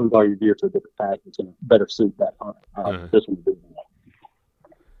move all your gear to a different pack. It's going to better suit that hunt. This one.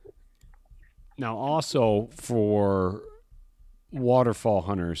 Now, also for waterfall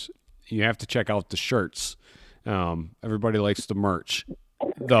hunters, you have to check out the shirts. Everybody likes the merch.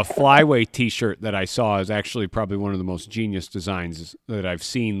 The Flyway t-shirt that I saw is actually probably one of the most genius designs that I've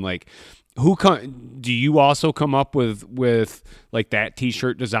seen. Like, do you also come up with like that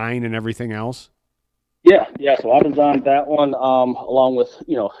t-shirt design and everything else? Yeah. So I designed that one along with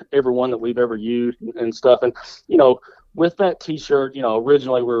every one that we've ever used and stuff. And with that t-shirt,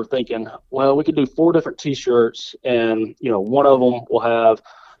 originally we were thinking, well, we could do 4 different t-shirts, and one of them will have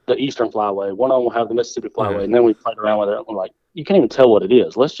the Eastern Flyway, one of them will have the Mississippi Flyway, and then we played around with it. I'm like, you can't even tell what it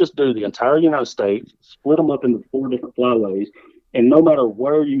is. Let's just do the entire United States, split them up into 4 different flyways, and no matter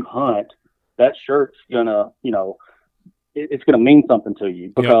where you hunt, that shirt's gonna, it's going to mean something to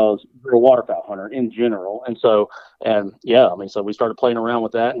you because you're a waterfowl hunter in general. And so, so we started playing around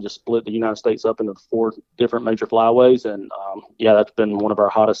with that and just split the United States up into 4 different major flyways. And that's been one of our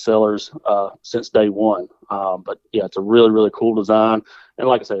hottest sellers since day one. But yeah, it's a really, really cool design. And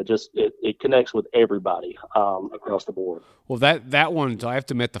like I said, it connects with everybody across the board. Well, that one, I have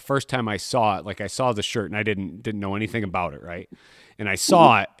to admit, the first time I saw it, like I saw the shirt and I didn't know anything about it, right? And I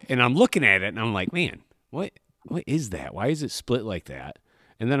saw it and I'm looking at it and I'm like, man, what is that? Why is it split like that?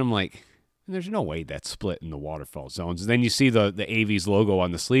 And then I'm like, there's no way that's split in the waterfall zones. And then you see the AVES logo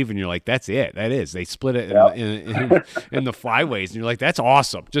on the sleeve and you're like, that's it. That is. They split it in the flyways. And you're like, that's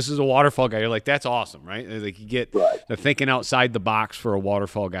awesome. Just as a waterfall guy, you're like, that's awesome, right? Like you get the thinking outside the box for a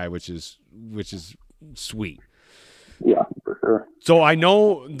waterfall guy, which is sweet. Yeah, for sure. So I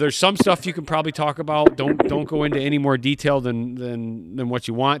know there's some stuff you can probably talk about. Don't go into any more detail than what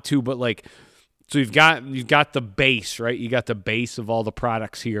you want to, but like, so you've got the base, right? You got the base of all the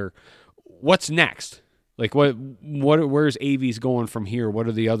products here. What's next? Like where's AVES going from here? What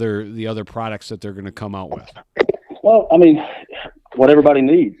are the other products that they're going to come out with? Well, I mean, what everybody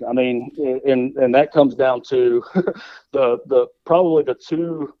needs. I mean, and that comes down to the probably the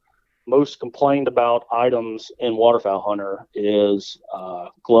 2 most complained about items in waterfowl hunter is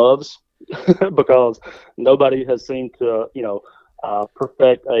gloves, because nobody has seemed to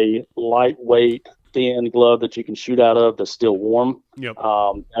perfect a lightweight, thin glove that you can shoot out of that's still warm. Yep.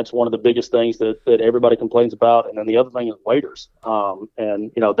 That's one of the biggest things that everybody complains about. And then the other thing is waders.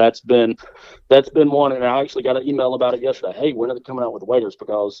 And that's been one. And I actually got an email about it yesterday. Hey, when are they coming out with waders?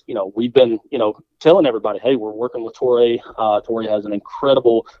 Because we've been telling everybody, hey, we're working with Torrey. Torrey has an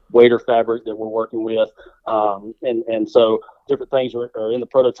incredible wader fabric that we're working with, and so different things are in the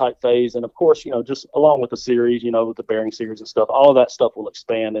prototype phase. And of course, just along with the series, with the bearing series and stuff, all of that stuff will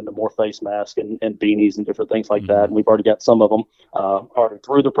expand into more face masks and beanies and different things like that. And we've already got some of them already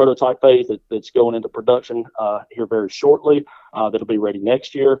through the prototype phase that's going into production here very shortly. That'll be ready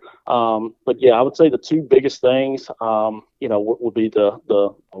next year. But yeah, I would say the two biggest things, would be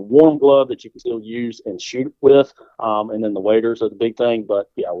the warm glove that you can still use and shoot with, and then the waders are the big thing. But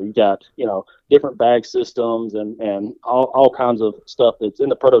yeah, we've got different bag systems and all kinds of stuff that's in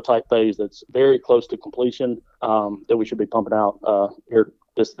the prototype phase that's very close to completion, that we should be pumping out here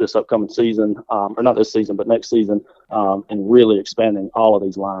this upcoming season, or not this season, but next season, and really expanding all of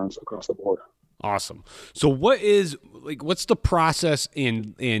these lines across the board. Awesome. So what's the process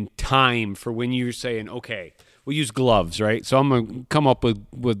in time for when you're saying, okay, we'll use gloves, right? So I'm going to come up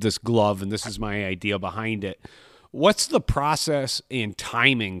with this glove, and this is my idea behind it. What's the process in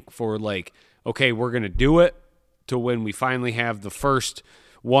timing for okay, we're going to do it, to when we finally have the first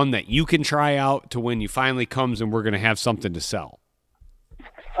one that you can try out, to when you finally comes and we're going to have something to sell?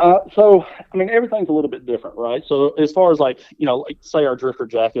 So, I mean, everything's a little bit different, right? So as far as say our drifter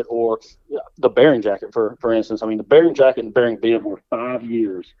jacket or the bearing jacket, for instance, I mean, the bearing jacket and bearing bib were 5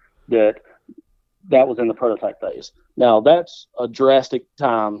 years that was in the prototype phase. Now that's a drastic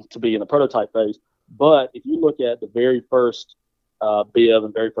time to be in the prototype phase. But if you look at the very first bib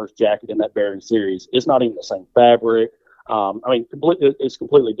and very first jacket in that bearing series, it's not even the same fabric. It's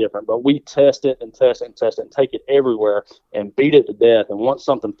completely different, but we test it and test it and test it and take it everywhere and beat it to death. And once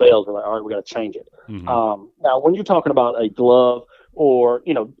something fails, we're like, all right, we got to change it. Mm-hmm. Now, when you're talking about a glove or,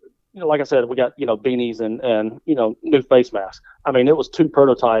 like I said, we got, beanies and new face masks. I mean, it was 2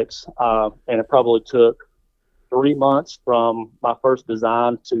 prototypes, and it probably took 3 months from my first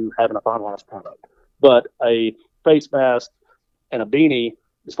design to having a finalized product. But a face mask and a beanie,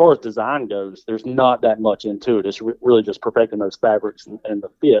 as far as design goes, there's not that much into it. It's really just perfecting those fabrics and the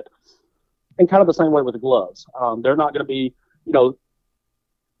fit. And kind of the same way with the gloves. They're not going to be,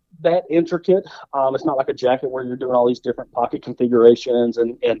 that intricate. It's not like a jacket where you're doing all these different pocket configurations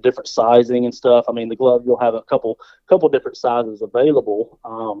and different sizing and stuff. I mean, the glove, you'll have a couple different sizes available.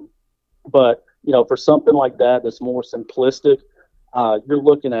 But, for something like that that's more simplistic, you're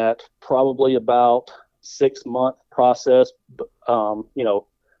looking at probably about 6-month process,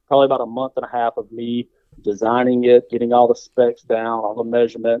 probably about a month and a half of me designing it, getting all the specs down, all the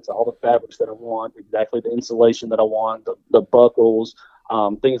measurements, all the fabrics that I want, exactly the insulation that I want, the buckles,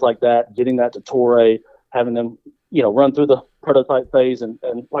 things like that, getting that to Torrey, having them, run through the prototype phase. And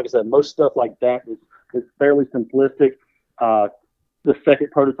like I said, most stuff like that is fairly simplistic. The second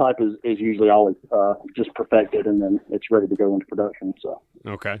prototype is usually always just perfected, and then it's ready to go into production. So.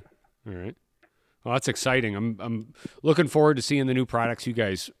 Okay. All right. Well, that's exciting. I'm looking forward to seeing the new products you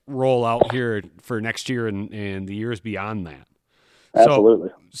guys roll out here for next year and the years beyond that.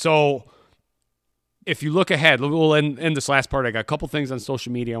 Absolutely. So if you look ahead, we'll end this last part. I got a couple things on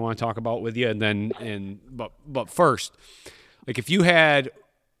social media I want to talk about with you, but first, if you had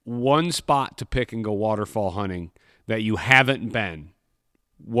one spot to pick and go waterfall hunting that you haven't been,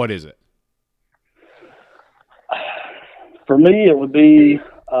 what is it? For me, it would be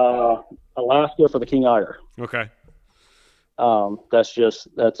Alaska for the king otter. Okay.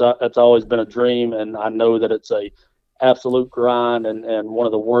 That's always been a dream, and I know that it's a absolute grind and one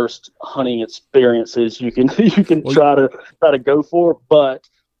of the worst hunting experiences you can try to go for, but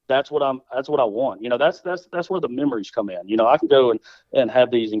that's what I want. That's where the memories come in. I can go and have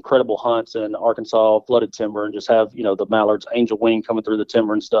these incredible hunts in Arkansas flooded timber and just have, the mallards angel wing coming through the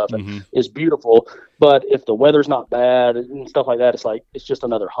timber and stuff. And mm-hmm. It's beautiful. But if the weather's not bad and stuff like that, it's just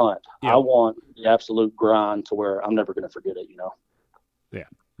another hunt. Yeah. I want the absolute grind to where I'm never going to forget it, Yeah.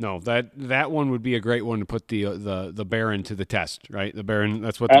 No, that one would be a great one to put the Baron to the test, right? The Baron,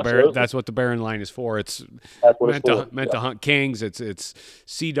 that's what the Baron line is for. It's meant to hunt kings. It's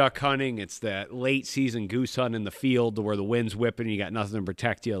sea duck hunting. It's that late season goose hunt in the field where the wind's whipping and you got nothing to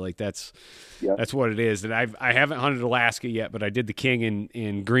protect you. That's what it is. And I haven't hunted Alaska yet, but I did the king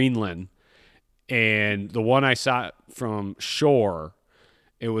in Greenland, and the one I saw from shore,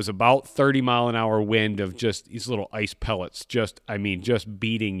 it was about 30-mile-an-hour wind of just these little ice pellets, just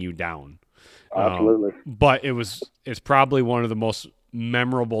beating you down. Absolutely. But it's probably one of the most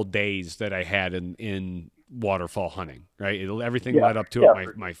memorable days that I had in waterfall hunting, right? Everything led up to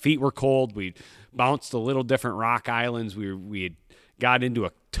it. My feet were cold. We bounced the little different rock islands. We had got into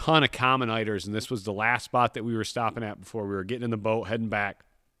a ton of common eaters, and this was the last spot that we were stopping at before we were getting in the boat, heading back.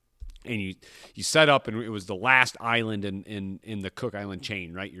 And you set up, and it was the last island in the Cook Island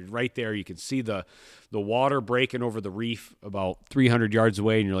chain, right? You're right there. You can see the water breaking over the reef about 300 yards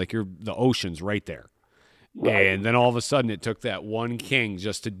away, and you're like, the ocean's right there. Right. And then all of a sudden, it took that one king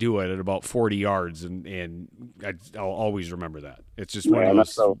just to do it at about 40 yards, and I'll always remember that. It's just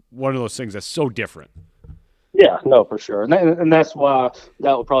one of those things that's so different. Yeah, no, for sure, and that's why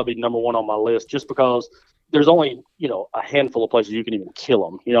that would probably be number one on my list, just because there's only, a handful of places you can even kill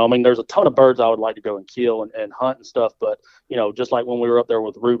them. I mean, there's a ton of birds I would like to go and kill and hunt and stuff. But, just like when we were up there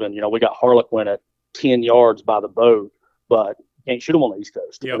with Ruben, we got harlequin at 10 yards by the boat, but you can't shoot them on the East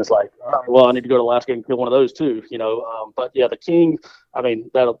Coast. Yep. And it's like, all right, well, I need to go to Alaska and kill one of those too, But yeah, the king, I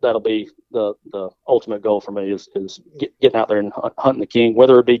mean, that'll be the ultimate goal for me is getting out there and hunting the king,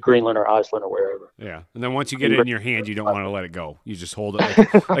 whether it be Greenland or Iceland or wherever. Yeah. And then once you get it in your hand, you don't want to let it go. You just hold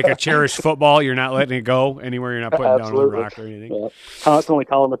it like a cherished football. You're not letting it go anywhere. You're not putting down on a rock or anything. Yeah. Constantly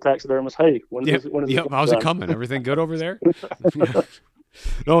calling the taxidermist, hey, when is how's it coming? Everything good over there?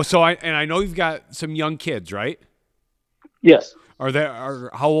 No, so I know you've got some young kids, right? Yes.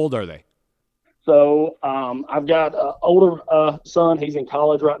 How old are they? So I've got an older son. He's in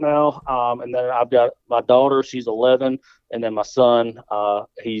college right now. And then I've got my daughter. She's 11. And then my son,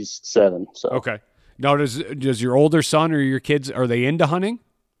 he's 7. So okay. Now, does your older son or your kids, are they into hunting?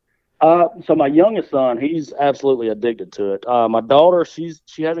 So my youngest son, he's absolutely addicted to it. My daughter,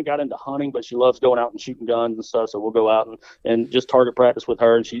 she hasn't got into hunting, but she loves going out and shooting guns and stuff. So we'll go out and just target practice with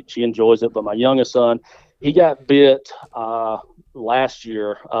her, and she enjoys it. But my youngest son, he got bit last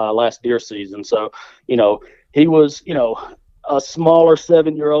year, last deer season. So, he was, a smaller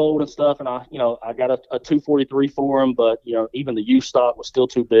 7-year-old and stuff. And I got a 243 for him, but, even the youth stock was still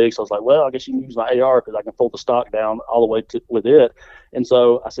too big. So I was like, well, I guess you can use my AR because I can fold the stock down all the way with it. And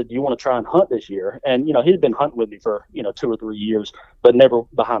so I said, do you want to try and hunt this year? And, he'd been hunting with me for, 2 or 3 years, but never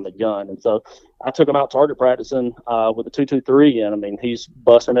behind the gun. And so I took him out target practicing with the 223. And I mean, he's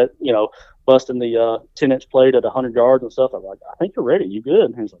busting it, busting the 10-inch plate at 100 yards and stuff. I'm like, I think you're ready. You good?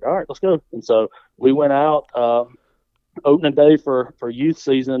 And he's like, all right, let's go. And so we went out, opening day for youth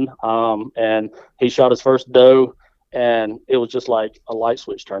season, and he shot his first doe, and it was just like a light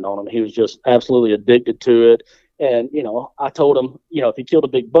switch turned on him. He was just absolutely addicted to it. And, I told him, if he killed a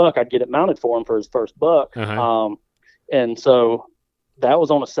big buck, I'd get it mounted for him for his first buck. Uh-huh. And so that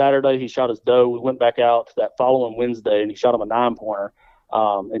was on a Saturday. He shot his doe. We went back out that following Wednesday, and he shot him a 9-pointer,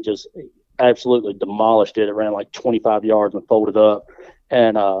 and just absolutely demolished it. It ran like 25 yards and folded up.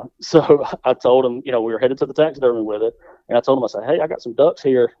 And so I told him, we were headed to the taxidermy with it. And I told him, I said, hey, I got some ducks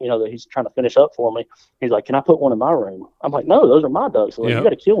here, that he's trying to finish up for me. He's like, can I put one in my room? I'm like, no, those are my ducks. So, you got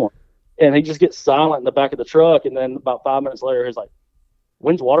to kill one. And he just gets silent in the back of the truck. And then about 5 minutes later, he's like,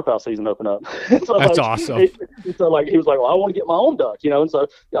 when's waterfowl season open up? So that's awesome. So he was like, well, I want to get my own duck, And so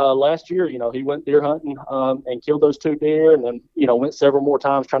last year, he went deer hunting and killed those 2 deer, and then, went several more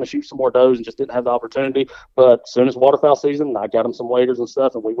times trying to shoot some more does and just didn't have the opportunity. But as soon as waterfowl season, I got him some waders and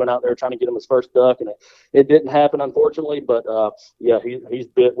stuff, and we went out there trying to get him his first duck, and it didn't happen, unfortunately. But he's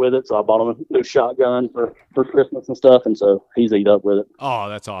bit with it. So I bought him a new shotgun for Christmas and stuff, and so he's eat up with it. Oh,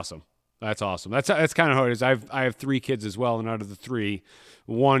 that's awesome. That's awesome. That's kind of how it is. I have 3 kids as well, and out of the 3,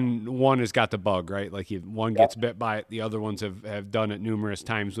 one has got the bug, right? Like one gets bit by it. The other ones have done it numerous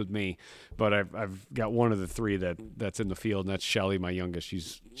times with me, but I've got one of the 3 that's in the field, and that's Shelly, my youngest.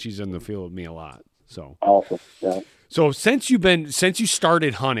 She's in the field with me a lot. So awesome. Yeah. So since you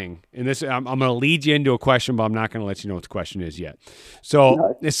started hunting, and this I'm going to lead you into a question, but I'm not going to let you know what the question is yet.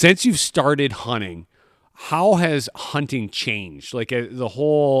 So since you've started hunting, how has hunting changed? Like the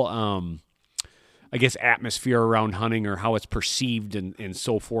whole, I guess, atmosphere around hunting, or how it's perceived and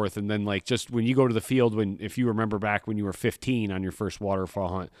so forth. And then like just when you go to the field, if you remember back when you were 15 on your first waterfowl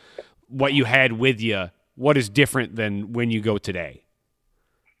hunt, what you had with you, what is different than when you go today?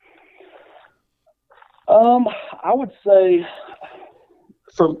 I would say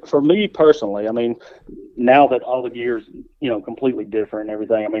for me personally, I mean, now that all the gear's, completely different and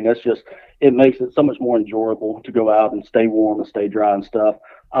everything, I mean, it makes it so much more enjoyable to go out and stay warm and stay dry and stuff.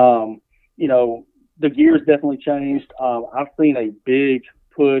 The gear's definitely changed. I've seen a big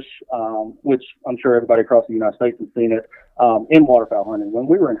push, which I'm sure everybody across the United States has seen it, in waterfowl hunting. When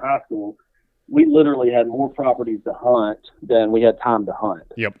we were in high school, we literally had more properties to hunt than we had time to hunt.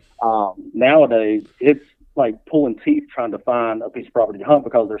 Yep. Nowadays, it's like pulling teeth trying to find a piece of property to hunt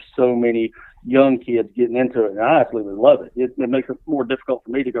because there's so many young kids getting into it, and I absolutely love it. It makes it more difficult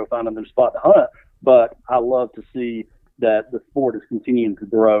for me to go find a new spot to hunt, but I love to see that the sport is continuing to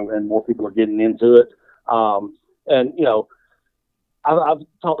grow and more people are getting into it. And, I've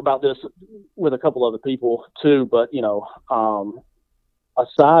talked about this with a couple other people too, but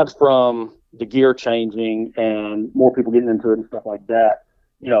aside from the gear changing and more people getting into it and stuff like that,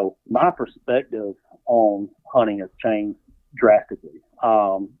 my perspective on hunting has changed drastically.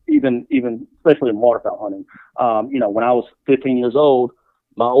 Even especially in waterfowl hunting. When I was 15 years old,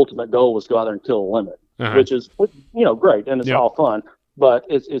 my ultimate goal was to go out there and kill a limit, which is great, and it's all fun. But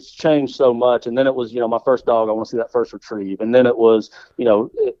it's changed so much. And then it was, my first dog, I want to see that first retrieve. And then it was,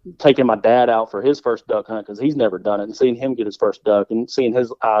 taking my dad out for his first duck hunt because he's never done it, and seeing him get his first duck and seeing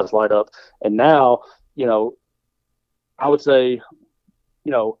his eyes light up. And now, I would say,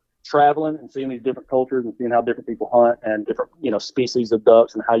 traveling and seeing these different cultures and seeing how different people hunt and different, species of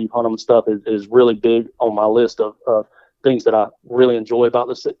ducks and how you hunt them and stuff is really big on my list of things that I really enjoy about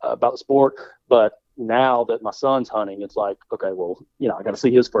the sport. But now that my son's hunting, it's like, okay, well, I got to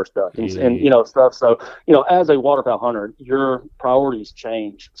see his first duck and stuff. So, as a waterfowl hunter, your priorities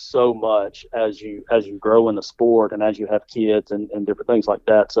change so much as you grow in the sport and as you have kids and different things like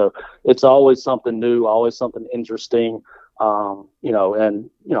that. So it's always something new, always something interesting.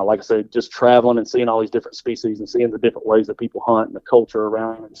 Like I said, just traveling and seeing all these different species and seeing the different ways that people hunt and the culture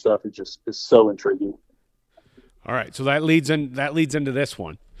around it and stuff is so intriguing. All right. So that leads into this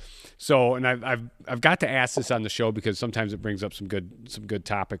one. So, and I've got to ask this on the show because sometimes it brings up some good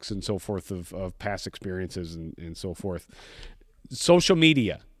topics and so forth of past experiences and so forth. Social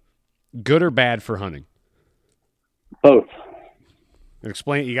media, good or bad for hunting? Both.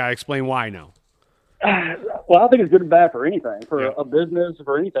 You got to explain why now. Well, I think it's good and bad for anything, for a business,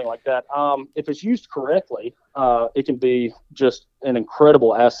 for anything like that. If it's used correctly, it can be just an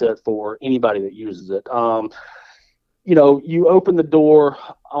incredible asset for anybody that uses it. You open the door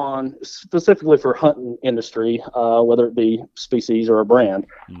on specifically for hunting industry, whether it be species or a brand.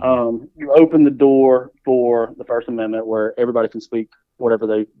 You open the door for the First Amendment where everybody can speak whatever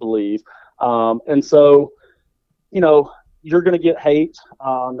they believe. And so, you're going to get hate,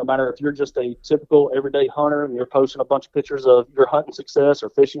 no matter if you're just a typical everyday hunter and you're posting a bunch of pictures of your hunting success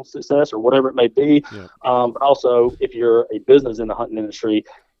or fishing success or whatever it may be. Yeah. But also, if you're a business in the hunting industry,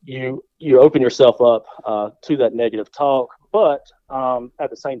 you open yourself up to that negative talk. But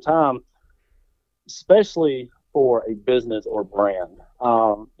at the same time, especially for a business or brand,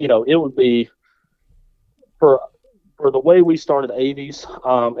 it would be for the way we started AVES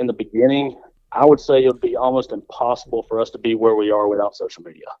in the beginning. I would say it would be almost impossible for us to be where we are without social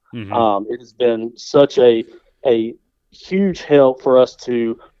media. It has been such a huge help for us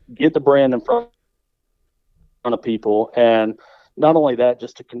to get the brand in front of people, and not only that,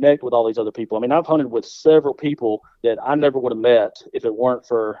 just to connect with all these other people. I mean, I've hunted with several people that I never would have met if it weren't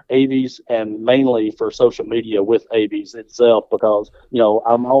for AVES and mainly for social media with AVES itself, because,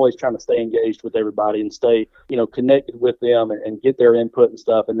 I'm always trying to stay engaged with everybody and stay, connected with them and get their input and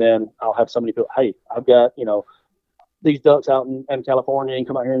stuff. And then I'll have somebody go, hey, I've got, these ducks out in California, and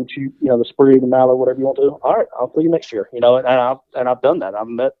come out here and shoot, the spree, the mallard, whatever you want to do. All right, I'll see you next year, and I've done that. I've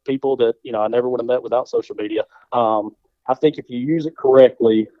met people that, I never would have met without social media. I think if you use it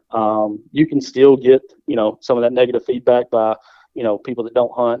correctly, you can still get, some of that negative feedback by, people that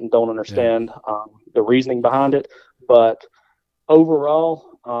don't hunt and don't understand the reasoning behind it. But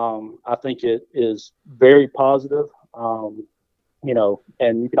overall, I think it is very positive, and you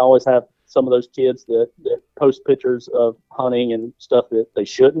can always have some of those kids that post pictures of hunting and stuff that they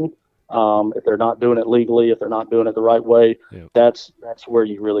shouldn't. If they're not doing it legally, if they're not doing it the right way, that's where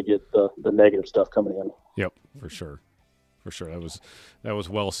you really get the negative stuff coming in. Yep, for sure. For sure. That was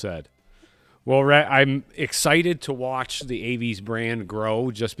well said. Well, Rhett, I'm excited to watch the AVES brand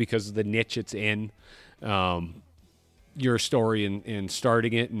grow just because of the niche it's in. Your story and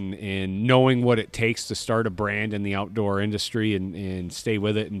starting it and knowing what it takes to start a brand in the outdoor industry and stay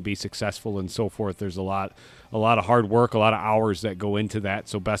with it and be successful and so forth. There's a lot of hard work, a lot of hours that go into that.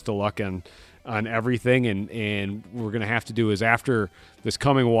 So best of luck on everything, and we're going to have to do is after this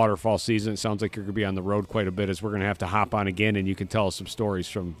coming waterfall season, it sounds like you're going to be on the road quite a bit, is we're going to have to hop on again and you can tell us some stories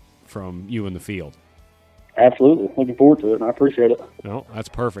from you in the field. Absolutely. Looking forward to it, and I appreciate it. No, that's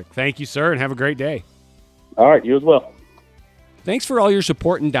perfect. Thank you, sir, and have a great day. All right, you as well. Thanks for all your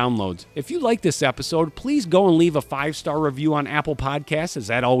support and downloads. If you like this episode, please go and leave a 5-star review on Apple Podcasts, as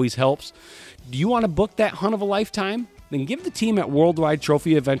that always helps. Do you want to book that hunt of a lifetime? Then give the team at Worldwide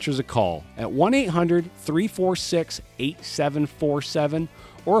Trophy Adventures a call at 1-800-346-8747.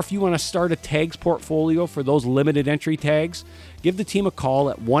 Or if you want to start a tags portfolio for those limited entry tags, give the team a call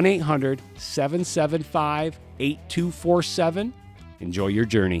at 1-800-775-8247. Enjoy your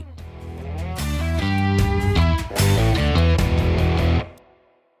journey.